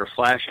anything that are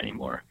flash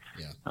anymore.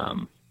 Yeah.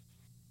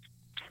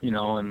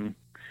 And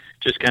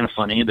just kind of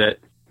funny that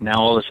now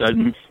all of a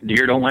sudden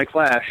deer don't like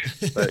flash,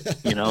 but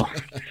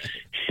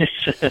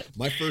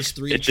my first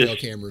 3 trail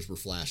cameras were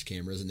flash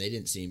cameras, and it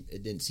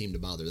didn't seem to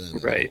bother them.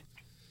 Right.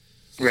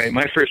 Right.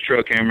 My first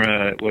trail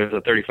camera was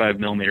a 35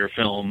 millimeter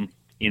film,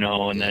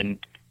 and then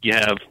you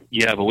have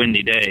a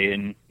windy day,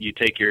 and you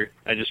take your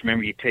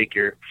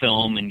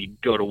film and you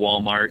go to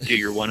Walmart, do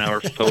your 1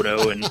 hour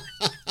photo, and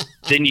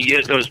then you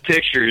get those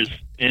pictures,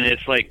 and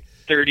it's like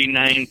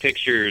 39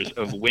 pictures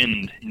of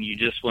wind, and you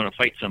just want to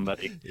fight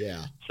somebody.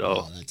 Yeah.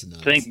 So that's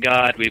nuts. Thank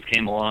God we've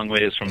came a long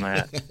ways from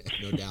that.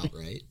 No doubt,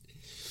 right?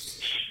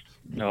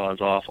 No, it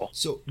was awful.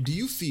 So do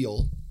you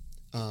feel,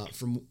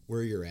 from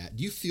where you're at,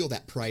 do you feel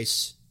that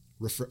price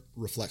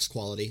reflects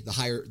quality? The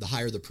higher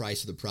the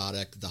price of the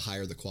product, the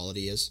higher the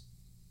quality is?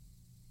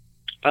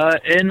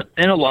 In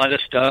a lot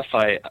of stuff,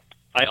 I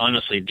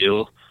honestly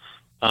do.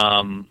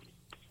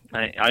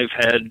 I've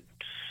had,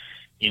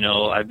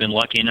 I've been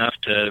lucky enough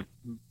to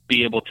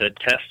be able to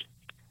test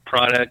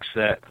products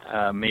that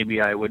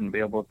maybe I wouldn't be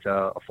able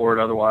to afford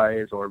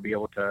otherwise, or be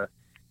able to,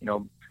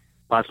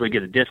 possibly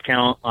get a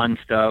discount on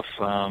stuff,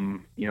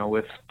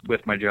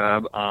 with my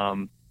job.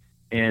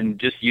 And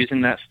just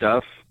using that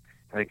stuff,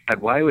 like,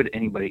 God, why would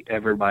anybody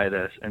ever buy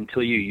this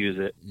until you use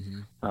it?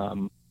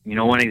 Mm-hmm.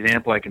 One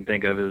example I can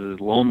think of is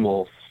Lone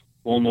Wolf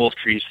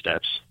tree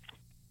steps.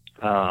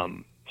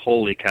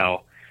 Holy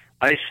cow.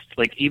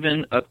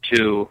 Even up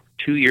to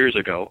 2 years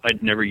ago,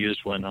 I'd never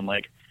used one. I'm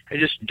like, I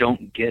just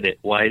don't get it.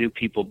 Why do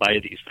people buy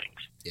these things?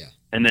 Yeah.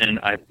 And then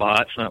I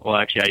bought some,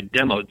 I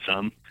demoed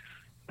some,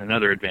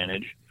 another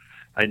advantage.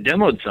 I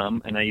demoed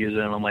some and I used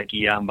it and I'm like,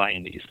 yeah, I'm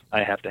buying these.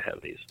 I have to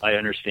have these. I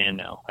understand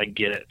now. I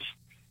get it.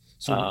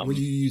 So were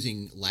you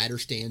using ladder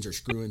stands or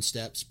screw-in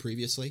steps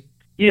previously?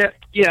 Yeah,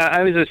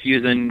 I was just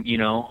using,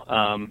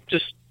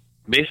 just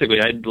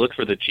basically I'd look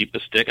for the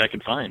cheapest stick I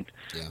could find.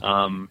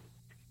 Yeah.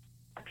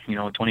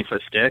 A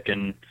 20-foot stick,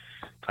 and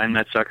find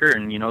that sucker,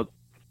 and,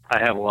 I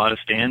have a lot of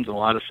stands and a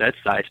lot of sets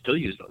that I still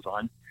use those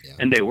on, yeah.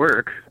 And they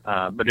work.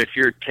 But if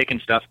you're taking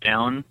stuff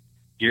down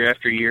year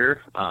after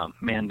year,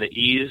 man, the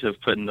ease of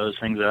putting those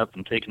things up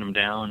and taking them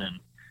down, and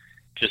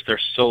just they're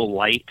so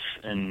light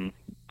and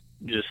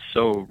just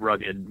so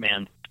rugged,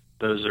 man.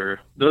 Those are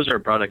a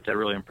product that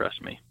really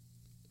impressed me.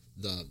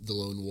 The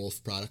Lone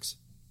Wolf products?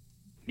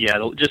 Yeah,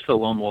 just the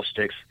Lone Wolf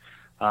sticks.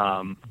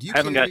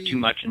 Haven't got too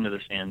much into the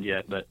stand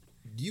yet, but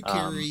do you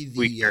carry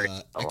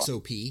the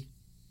XOP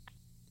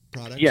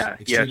products?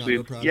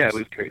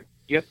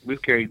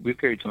 We've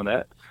carried some of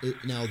that.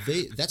 Now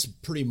that's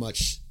pretty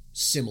much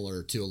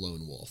similar to a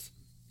Lone Wolf.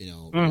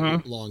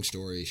 Mm-hmm. Long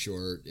story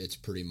short, it's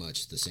pretty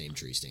much the same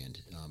tree stand,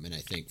 and I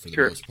think for the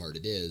Sure. most part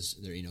it is.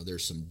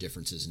 There's some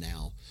differences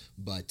now,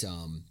 but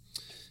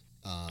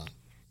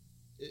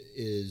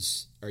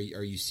are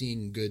you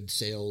seeing good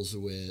sales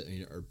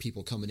with? Are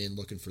people coming in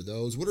looking for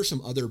those? What are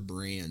some other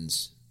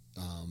brands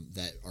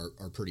that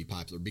are pretty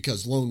popular?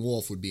 Because Lone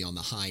Wolf would be on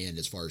the high end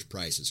as far as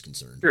price is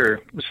concerned.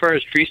 Sure. As far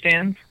as tree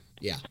stands,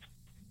 yeah.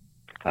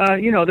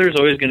 There's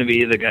always going to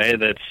be the guy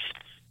that's,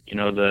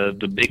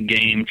 the big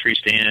game tree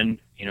stand.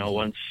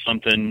 Wants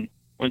something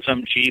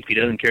cheap. He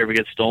doesn't care if it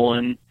gets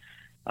stolen.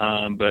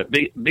 But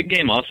big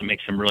game also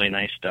makes some really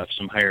nice stuff,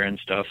 some higher end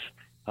stuff.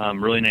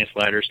 Really nice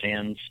ladder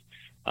stands.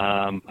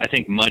 I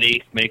think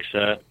Muddy makes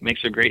a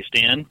great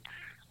stand.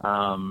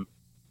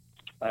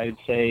 I'd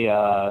say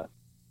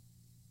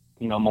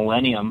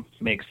Millennium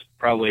makes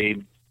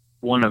probably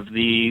one of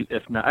the,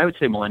 if not, I would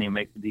say Millennium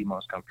makes the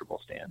most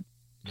comfortable stand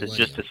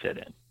just to sit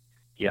in.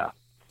 Yeah.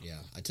 Yeah,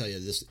 I tell you,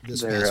 this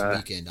past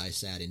weekend I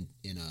sat in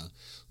a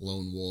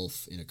Lone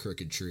Wolf in a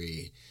crooked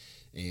tree,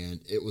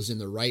 and it was in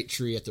the right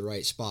tree at the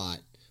right spot,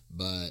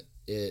 but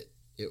it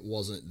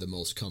wasn't the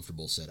most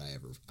comfortable set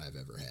I've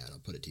ever had.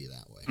 I'll put it to you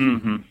that way.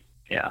 Mm-hmm.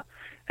 Yeah,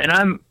 and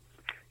I'm,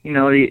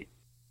 the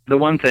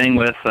one thing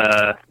with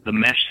the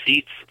mesh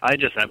seats, I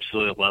just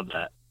absolutely love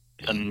that.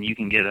 Yeah. And you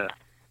can get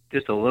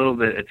just a little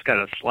bit. It's got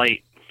a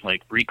slight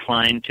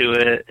recline to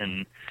it,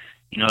 and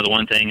the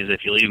one thing is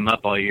if you leave them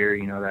up all year,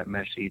 that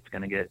mesh seat's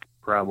going to get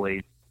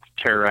probably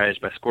terrorized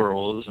by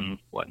squirrels and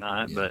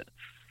whatnot. Yeah. But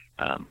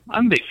I'm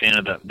a big fan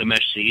of the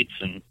mesh seats,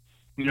 and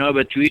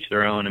but to each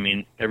their own. I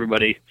mean,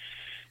 everybody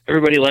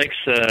likes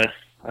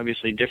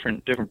obviously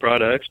different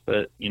products,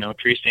 but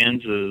tree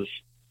stands is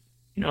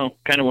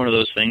kind of one of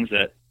those things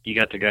that you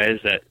got the guys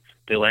that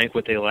they like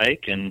what they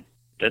like, and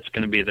that's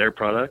going to be their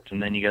product,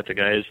 and then you got the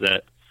guys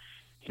that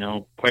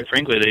quite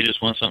frankly, they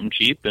just want something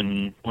cheap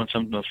and want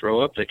something to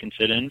throw up they can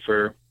sit in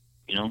for,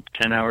 10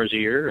 hours a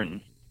year,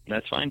 and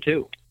that's fine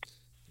too.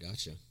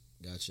 Gotcha.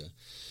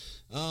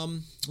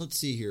 Let's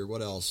see here.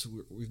 What else?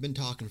 We've been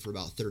talking for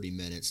about 30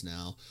 minutes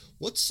now.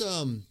 What's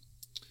a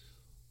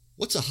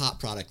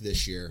hot product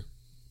this year?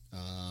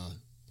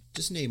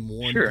 Just name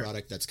one Sure.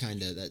 product that's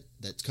kind of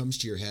that comes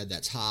to your head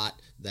that's hot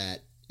that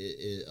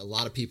a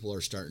lot of people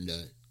are starting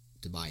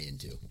to buy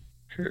into.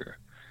 Sure.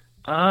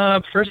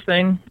 First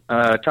thing,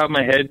 top of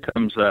my head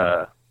comes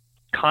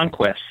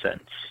Conquest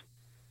Scents.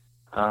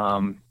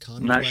 I'm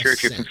not sure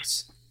if you're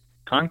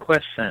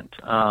Conquest Scent.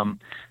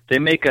 They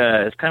make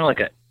it's kind of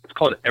it's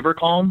called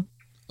Evercalm.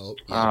 Oh,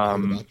 yeah, I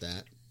heard about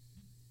that.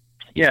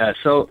 Yeah,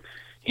 so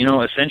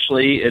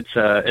essentially it's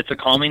a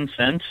calming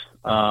scent.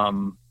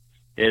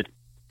 It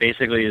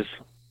basically is.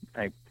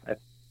 I'm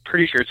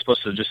pretty sure it's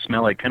supposed to just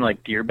smell kind of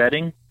like deer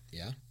bedding.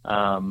 Yeah.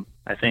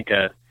 I think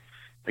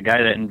the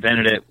guy that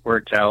invented it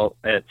worked out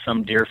at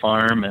some deer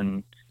farm,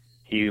 and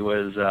he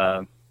was,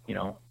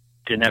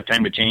 didn't have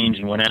time to change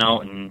and went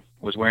out and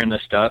was wearing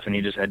this stuff, and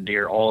he just had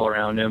deer all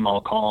around him,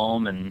 all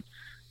calm. And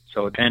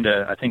so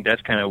I think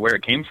that's kind of where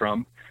it came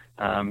from.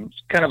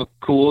 It's kind of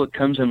cool. It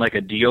comes in like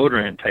a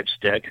deodorant type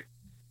stick.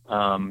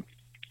 So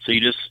you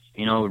just,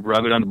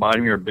 rub it on the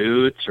bottom of your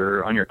boots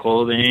or on your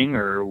clothing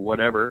or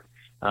whatever.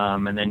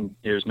 And then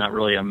there's not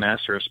really a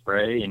mess or a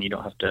spray, and you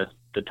don't have to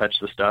touch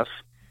the stuff.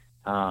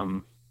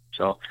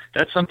 So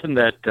that's something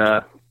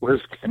that was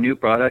a new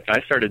product.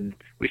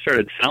 We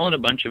started selling a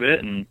bunch of it,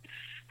 and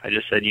I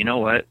just said, you know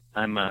what,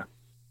 I'm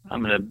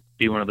going to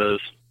be one of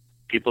those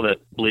people that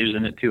believes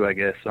in it too, I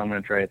guess. So I'm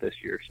going to try it this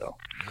year. So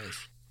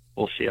Nice.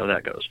 We'll see how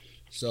that goes.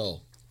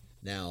 So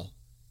now,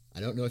 I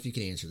don't know if you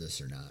can answer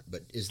this or not,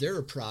 but is there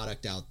a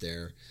product out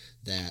there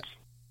that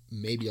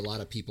maybe a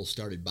lot of people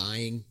started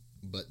buying,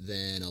 but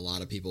then a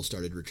lot of people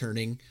started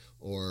returning?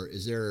 Or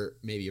is there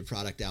maybe a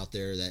product out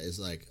there that is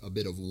like a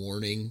bit of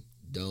warning?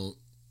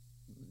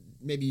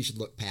 Maybe you should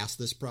look past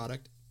this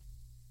product?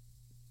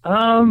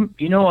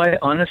 You know,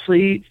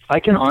 I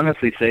can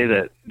honestly say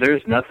that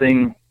there's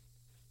nothing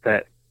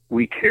that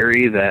we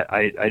carry that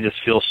I just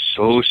feel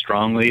so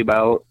strongly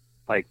about,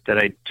 like, that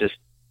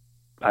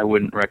I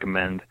wouldn't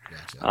recommend.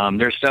 Gotcha.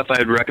 There's stuff I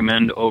would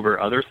recommend over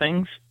other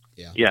things.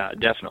 Yeah,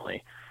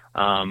 Definitely.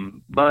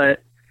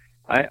 But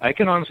I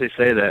can honestly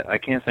say that I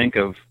can't think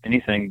of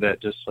anything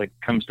that just like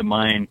comes to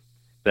mind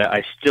that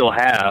I still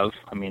have.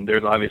 I mean,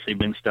 there's obviously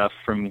been stuff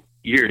from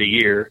year to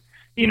year,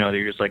 you know,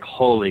 you're just like,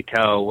 holy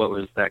cow, what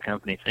was that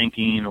company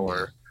thinking?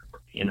 Or,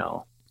 you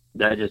know,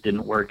 that just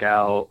didn't work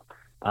out.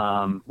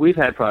 We've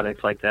had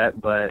products like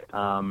that, but,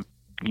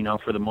 you know,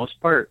 for the most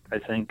part, I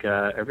think,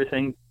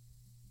 everything's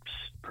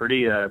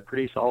pretty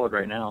solid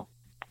right now.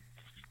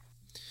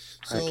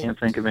 So, I can't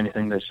think of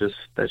anything that's just,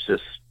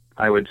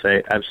 I would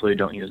say absolutely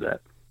don't use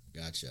that.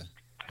 Gotcha.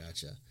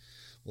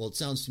 Well, it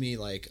sounds to me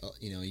like,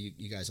 you know,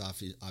 you guys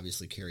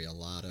obviously carry a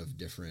lot of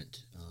different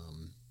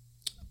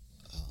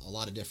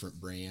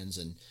brands.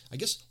 And I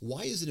guess,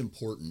 why is it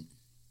important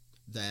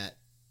that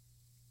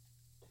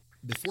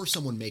before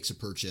someone makes a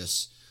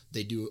purchase,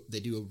 they do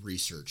a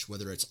research,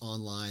 whether it's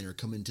online or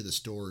come into the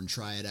store and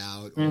try it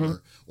out,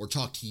 or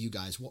talk to you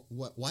guys?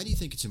 Why do you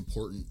think it's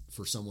important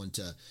for someone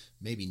to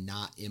maybe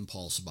not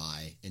impulse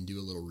buy and do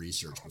a little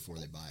research before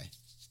they buy?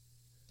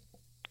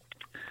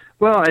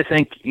 Well, I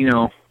think, you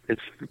know,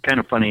 it's kind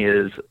of funny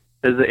is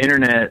as the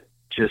internet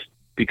just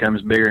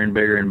becomes bigger and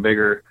bigger and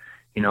bigger,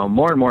 you know,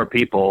 more and more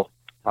people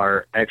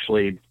are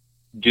actually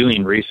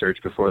doing research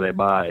before they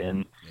buy.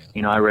 And,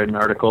 you know, I read an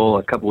article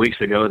a couple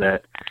weeks ago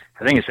that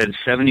I think it said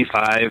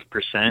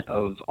 75%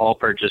 of all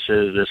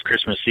purchases this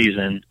Christmas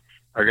season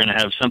are going to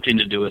have something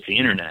to do with the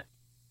internet,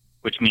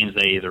 which means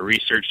they either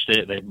researched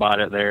it, they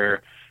bought it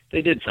there,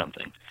 they did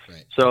something.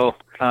 Right. So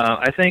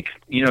I think,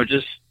 you know,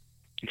 just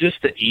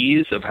the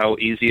ease of how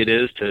easy it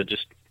is to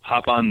just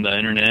hop on the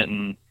internet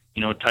and,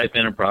 you know, type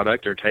in a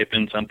product or type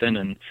in something,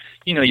 and,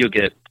 you know, you'll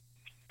get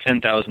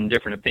 10,000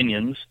 different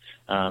opinions.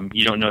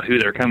 You don't know who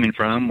they're coming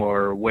from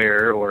or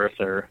where, or if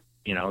they're,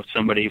 you know,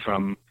 somebody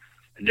from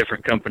a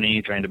different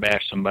company trying to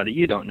bash somebody.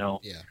 You don't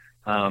know. Yeah.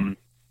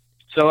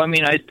 So, I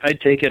mean,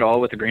 I'd take it all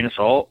with a grain of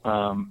salt.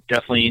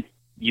 Definitely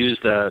use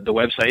the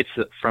websites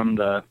from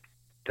the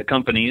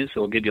companies.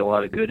 They'll give you a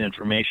lot of good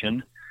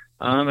information.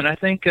 And I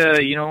think,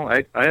 you know,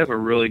 I have a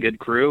really good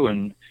crew,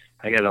 and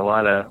I got a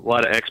lot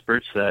of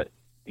experts that,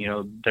 you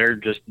know, they're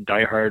just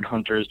diehard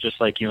hunters just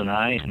like you and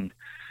I.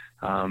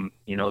 And,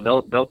 you know,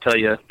 they'll tell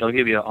you, they'll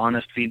give you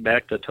honest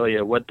feedback. They'll tell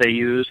you what they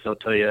use. They'll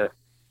tell you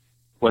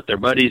what their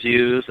buddies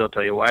use. They'll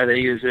tell you why they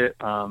use it.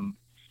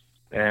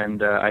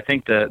 And I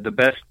think the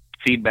best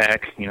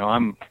feedback, you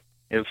know,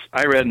 if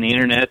I read on the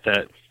internet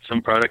that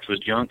some product was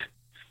junk,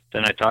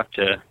 then I talked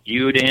to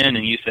you, Dan,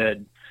 and you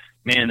said,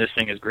 man, this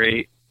thing is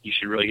great. You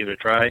should really give it a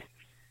try.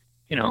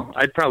 You know,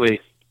 I'd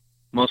probably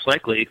most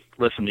likely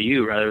listen to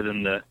you rather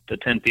than the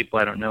 10 people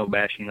I don't know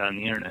bashing it on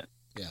the internet.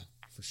 Yeah,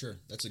 for sure.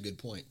 That's a good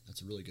point.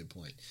 That's a really good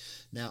point.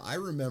 Now, I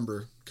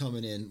remember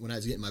coming in when I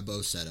was getting my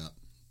bow set up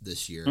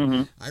this year.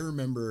 Mm-hmm. I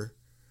remember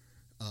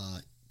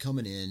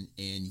coming in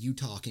and you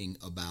talking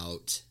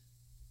about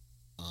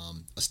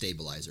a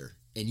stabilizer.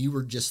 And you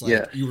were just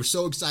like, you were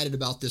so excited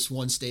about this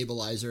one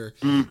stabilizer.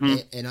 Mm-hmm.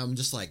 And I'm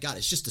just like, God,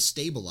 it's just a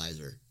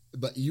stabilizer.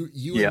 But you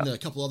and a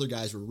couple other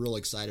guys were real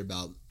excited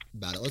about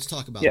it. Let's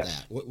talk about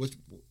that.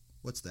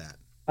 What's that?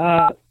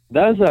 That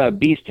was a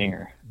Bee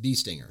Stinger. Bee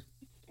Stinger.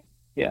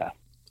 Yeah.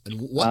 And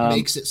what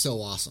makes it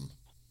so awesome?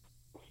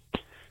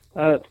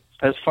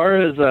 As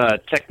far as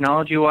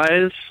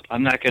technology-wise,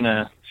 I'm not going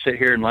to sit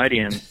here and lie to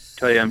you and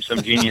tell you I'm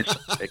some genius,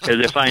 because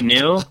if I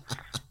knew,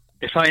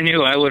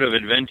 I would have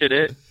invented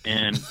it,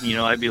 and, you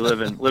know, I'd be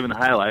living the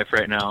high life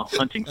right now,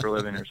 hunting for a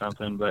living or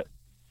something. But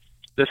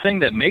the thing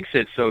that makes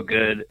it so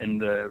good,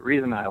 and the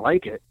reason I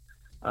like it,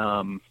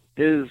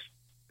 is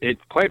it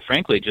quite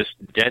frankly just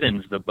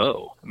deadens the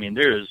bow. I mean,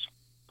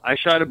 I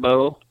shot a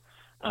bow.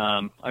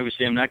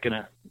 Obviously, I'm not going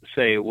to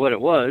say what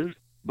it was,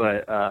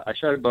 but I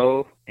shot a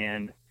bow,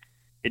 and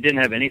it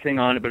didn't have anything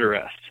on it but a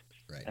rest.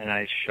 Right. And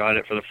I shot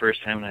it for the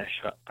first time, and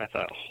I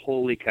thought,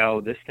 holy cow,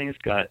 this thing's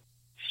got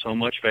so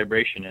much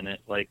vibration in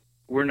it. Like,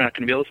 we're not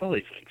going to be able to sell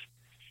these things.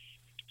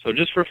 So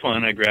just for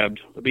fun, I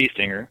grabbed a Bee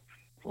Stinger.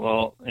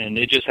 Well, and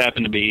it just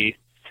happened to be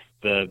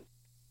the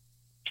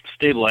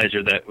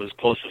stabilizer that was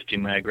closest to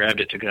me. I grabbed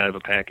it, took it out of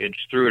a package,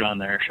 threw it on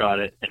there, shot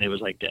it, and it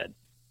was like dead.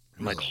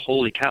 I'm like,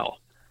 holy cow.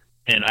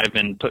 And I've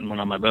been putting one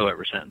on my bow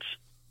ever since.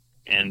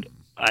 And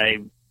I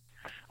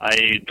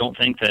don't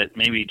think that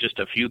maybe just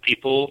a few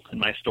people in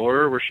my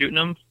store were shooting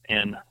them.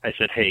 And I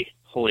said, hey,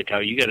 holy cow,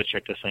 you got to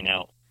check this thing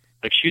out.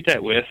 Like, shoot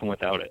that with and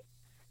without it.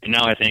 And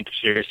now I think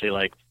seriously,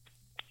 like,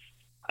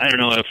 I don't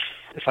know,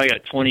 if I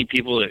got 20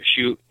 people that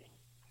shoot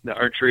the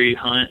archery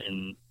hunt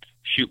and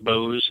shoot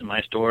bows in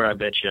my store, I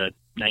bet you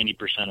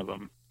 90% of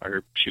them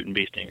are shooting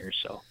bee stingers.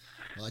 So,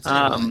 well, I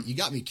tell you what, you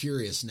got me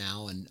curious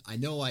now, and I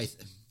know I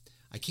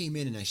came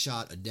in and I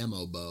shot a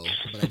demo bow,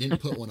 but I didn't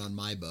put one on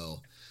my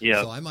bow.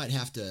 Yeah. So I might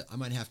have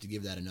to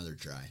give that another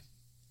try.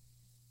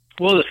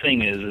 Well, the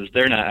thing is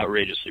they're not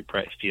outrageously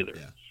priced either.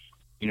 Yeah.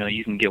 You know,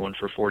 you can get one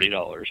for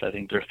 $40. I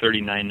think they're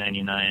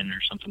 $39.99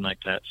 or something like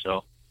that.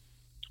 So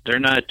they're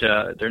not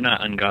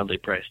ungodly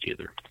priced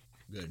either.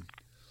 Good.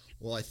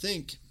 Well, I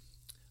think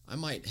I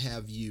might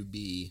have you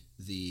be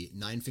the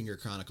Nine Finger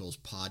Chronicles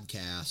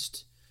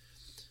podcast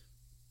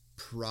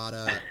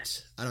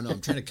product. I don't know. I'm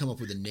trying to come up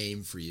with a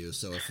name for you.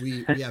 So if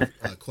we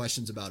have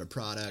questions about a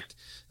product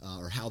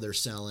or how they're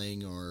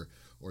selling or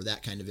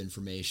that kind of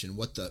information,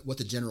 what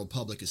the general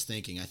public is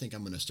thinking, I think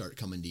I'm going to start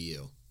coming to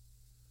you.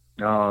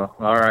 Oh,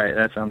 all right.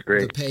 That sounds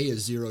great. The pay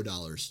is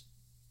 $0.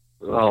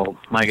 Oh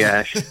my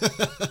gosh.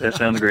 That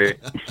sounds great.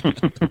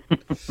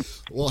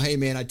 Well, hey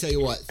man, I tell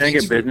you what. Can I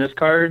get business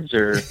cards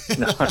or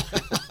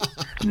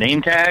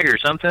name tag or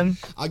something?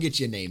 I'll get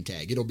you a name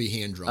tag. It'll be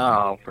hand drawn.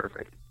 Oh,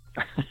 perfect.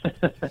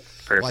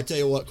 Well, I tell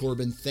you what,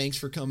 Corbin, thanks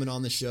for coming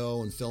on the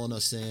show and filling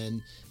us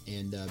in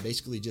and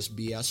basically just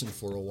BSing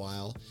for a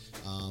while.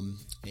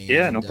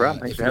 Yeah, no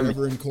problem. Thanks if you're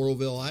ever in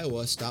Coralville,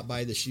 Iowa, stop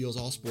by the Shields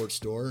All Sports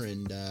store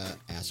and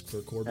ask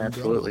for Corbin.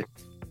 Absolutely.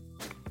 Brumwell.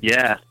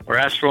 Yeah, or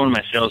ask for one of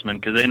my salesmen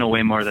because they know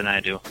way more than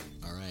I do.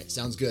 All right,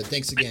 sounds good.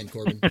 Thanks again,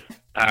 Corbin.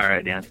 All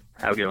right, Dan.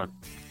 Have a good one.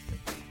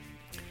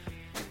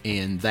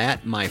 And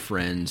that, my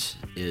friends,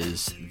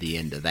 is the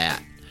end of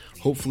that.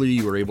 Hopefully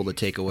you were able to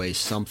take away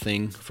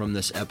something from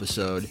this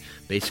episode.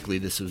 Basically,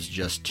 this was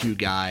just two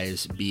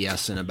guys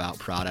BSing about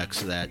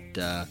products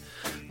that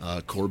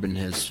Corbin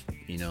has,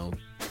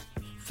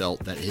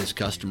 felt that his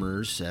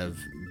customers have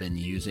been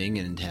using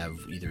and have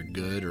either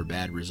good or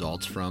bad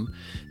results from.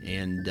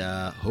 And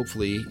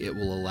hopefully it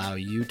will allow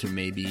you to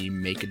maybe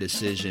make a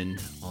decision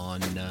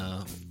on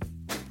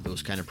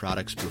those kind of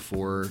products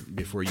before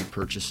you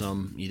purchase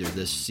them either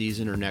this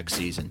season or next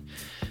season.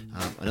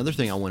 Another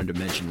thing I wanted to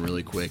mention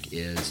really quick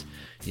is,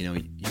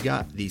 you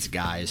got these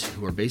guys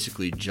who are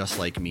basically just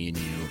like me and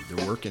you.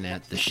 They're working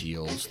at the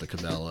Shields, the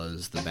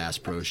Cabela's, the Bass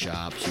Pro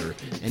Shops, or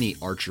any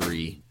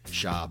archery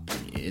shop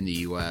in the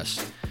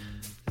U.S.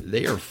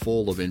 They are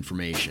full of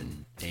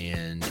information,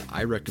 and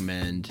I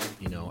recommend,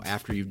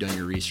 after you've done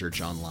your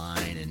research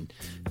online and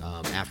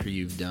after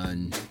you've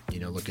done,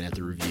 looking at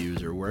the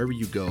reviews or wherever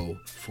you go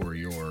for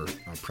your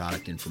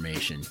product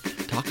information,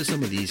 talk to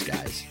some of these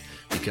guys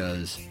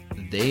because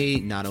they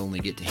not only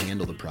get to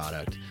handle the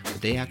product, but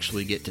they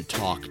actually get to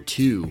talk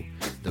to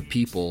the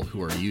people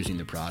who are using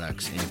the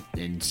products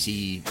and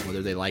see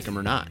whether they like them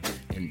or not.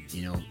 And,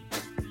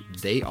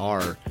 they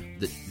are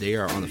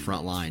on the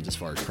front lines as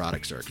far as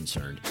products are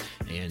concerned.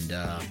 And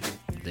I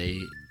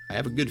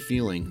have a good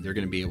feeling they're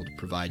going to be able to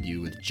provide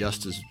you with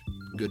just as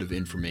good of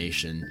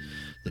information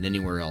than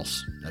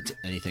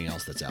anything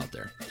else that's out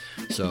there.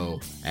 So,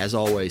 as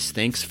always,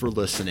 thanks for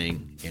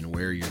listening and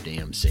wear your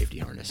damn safety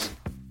harness.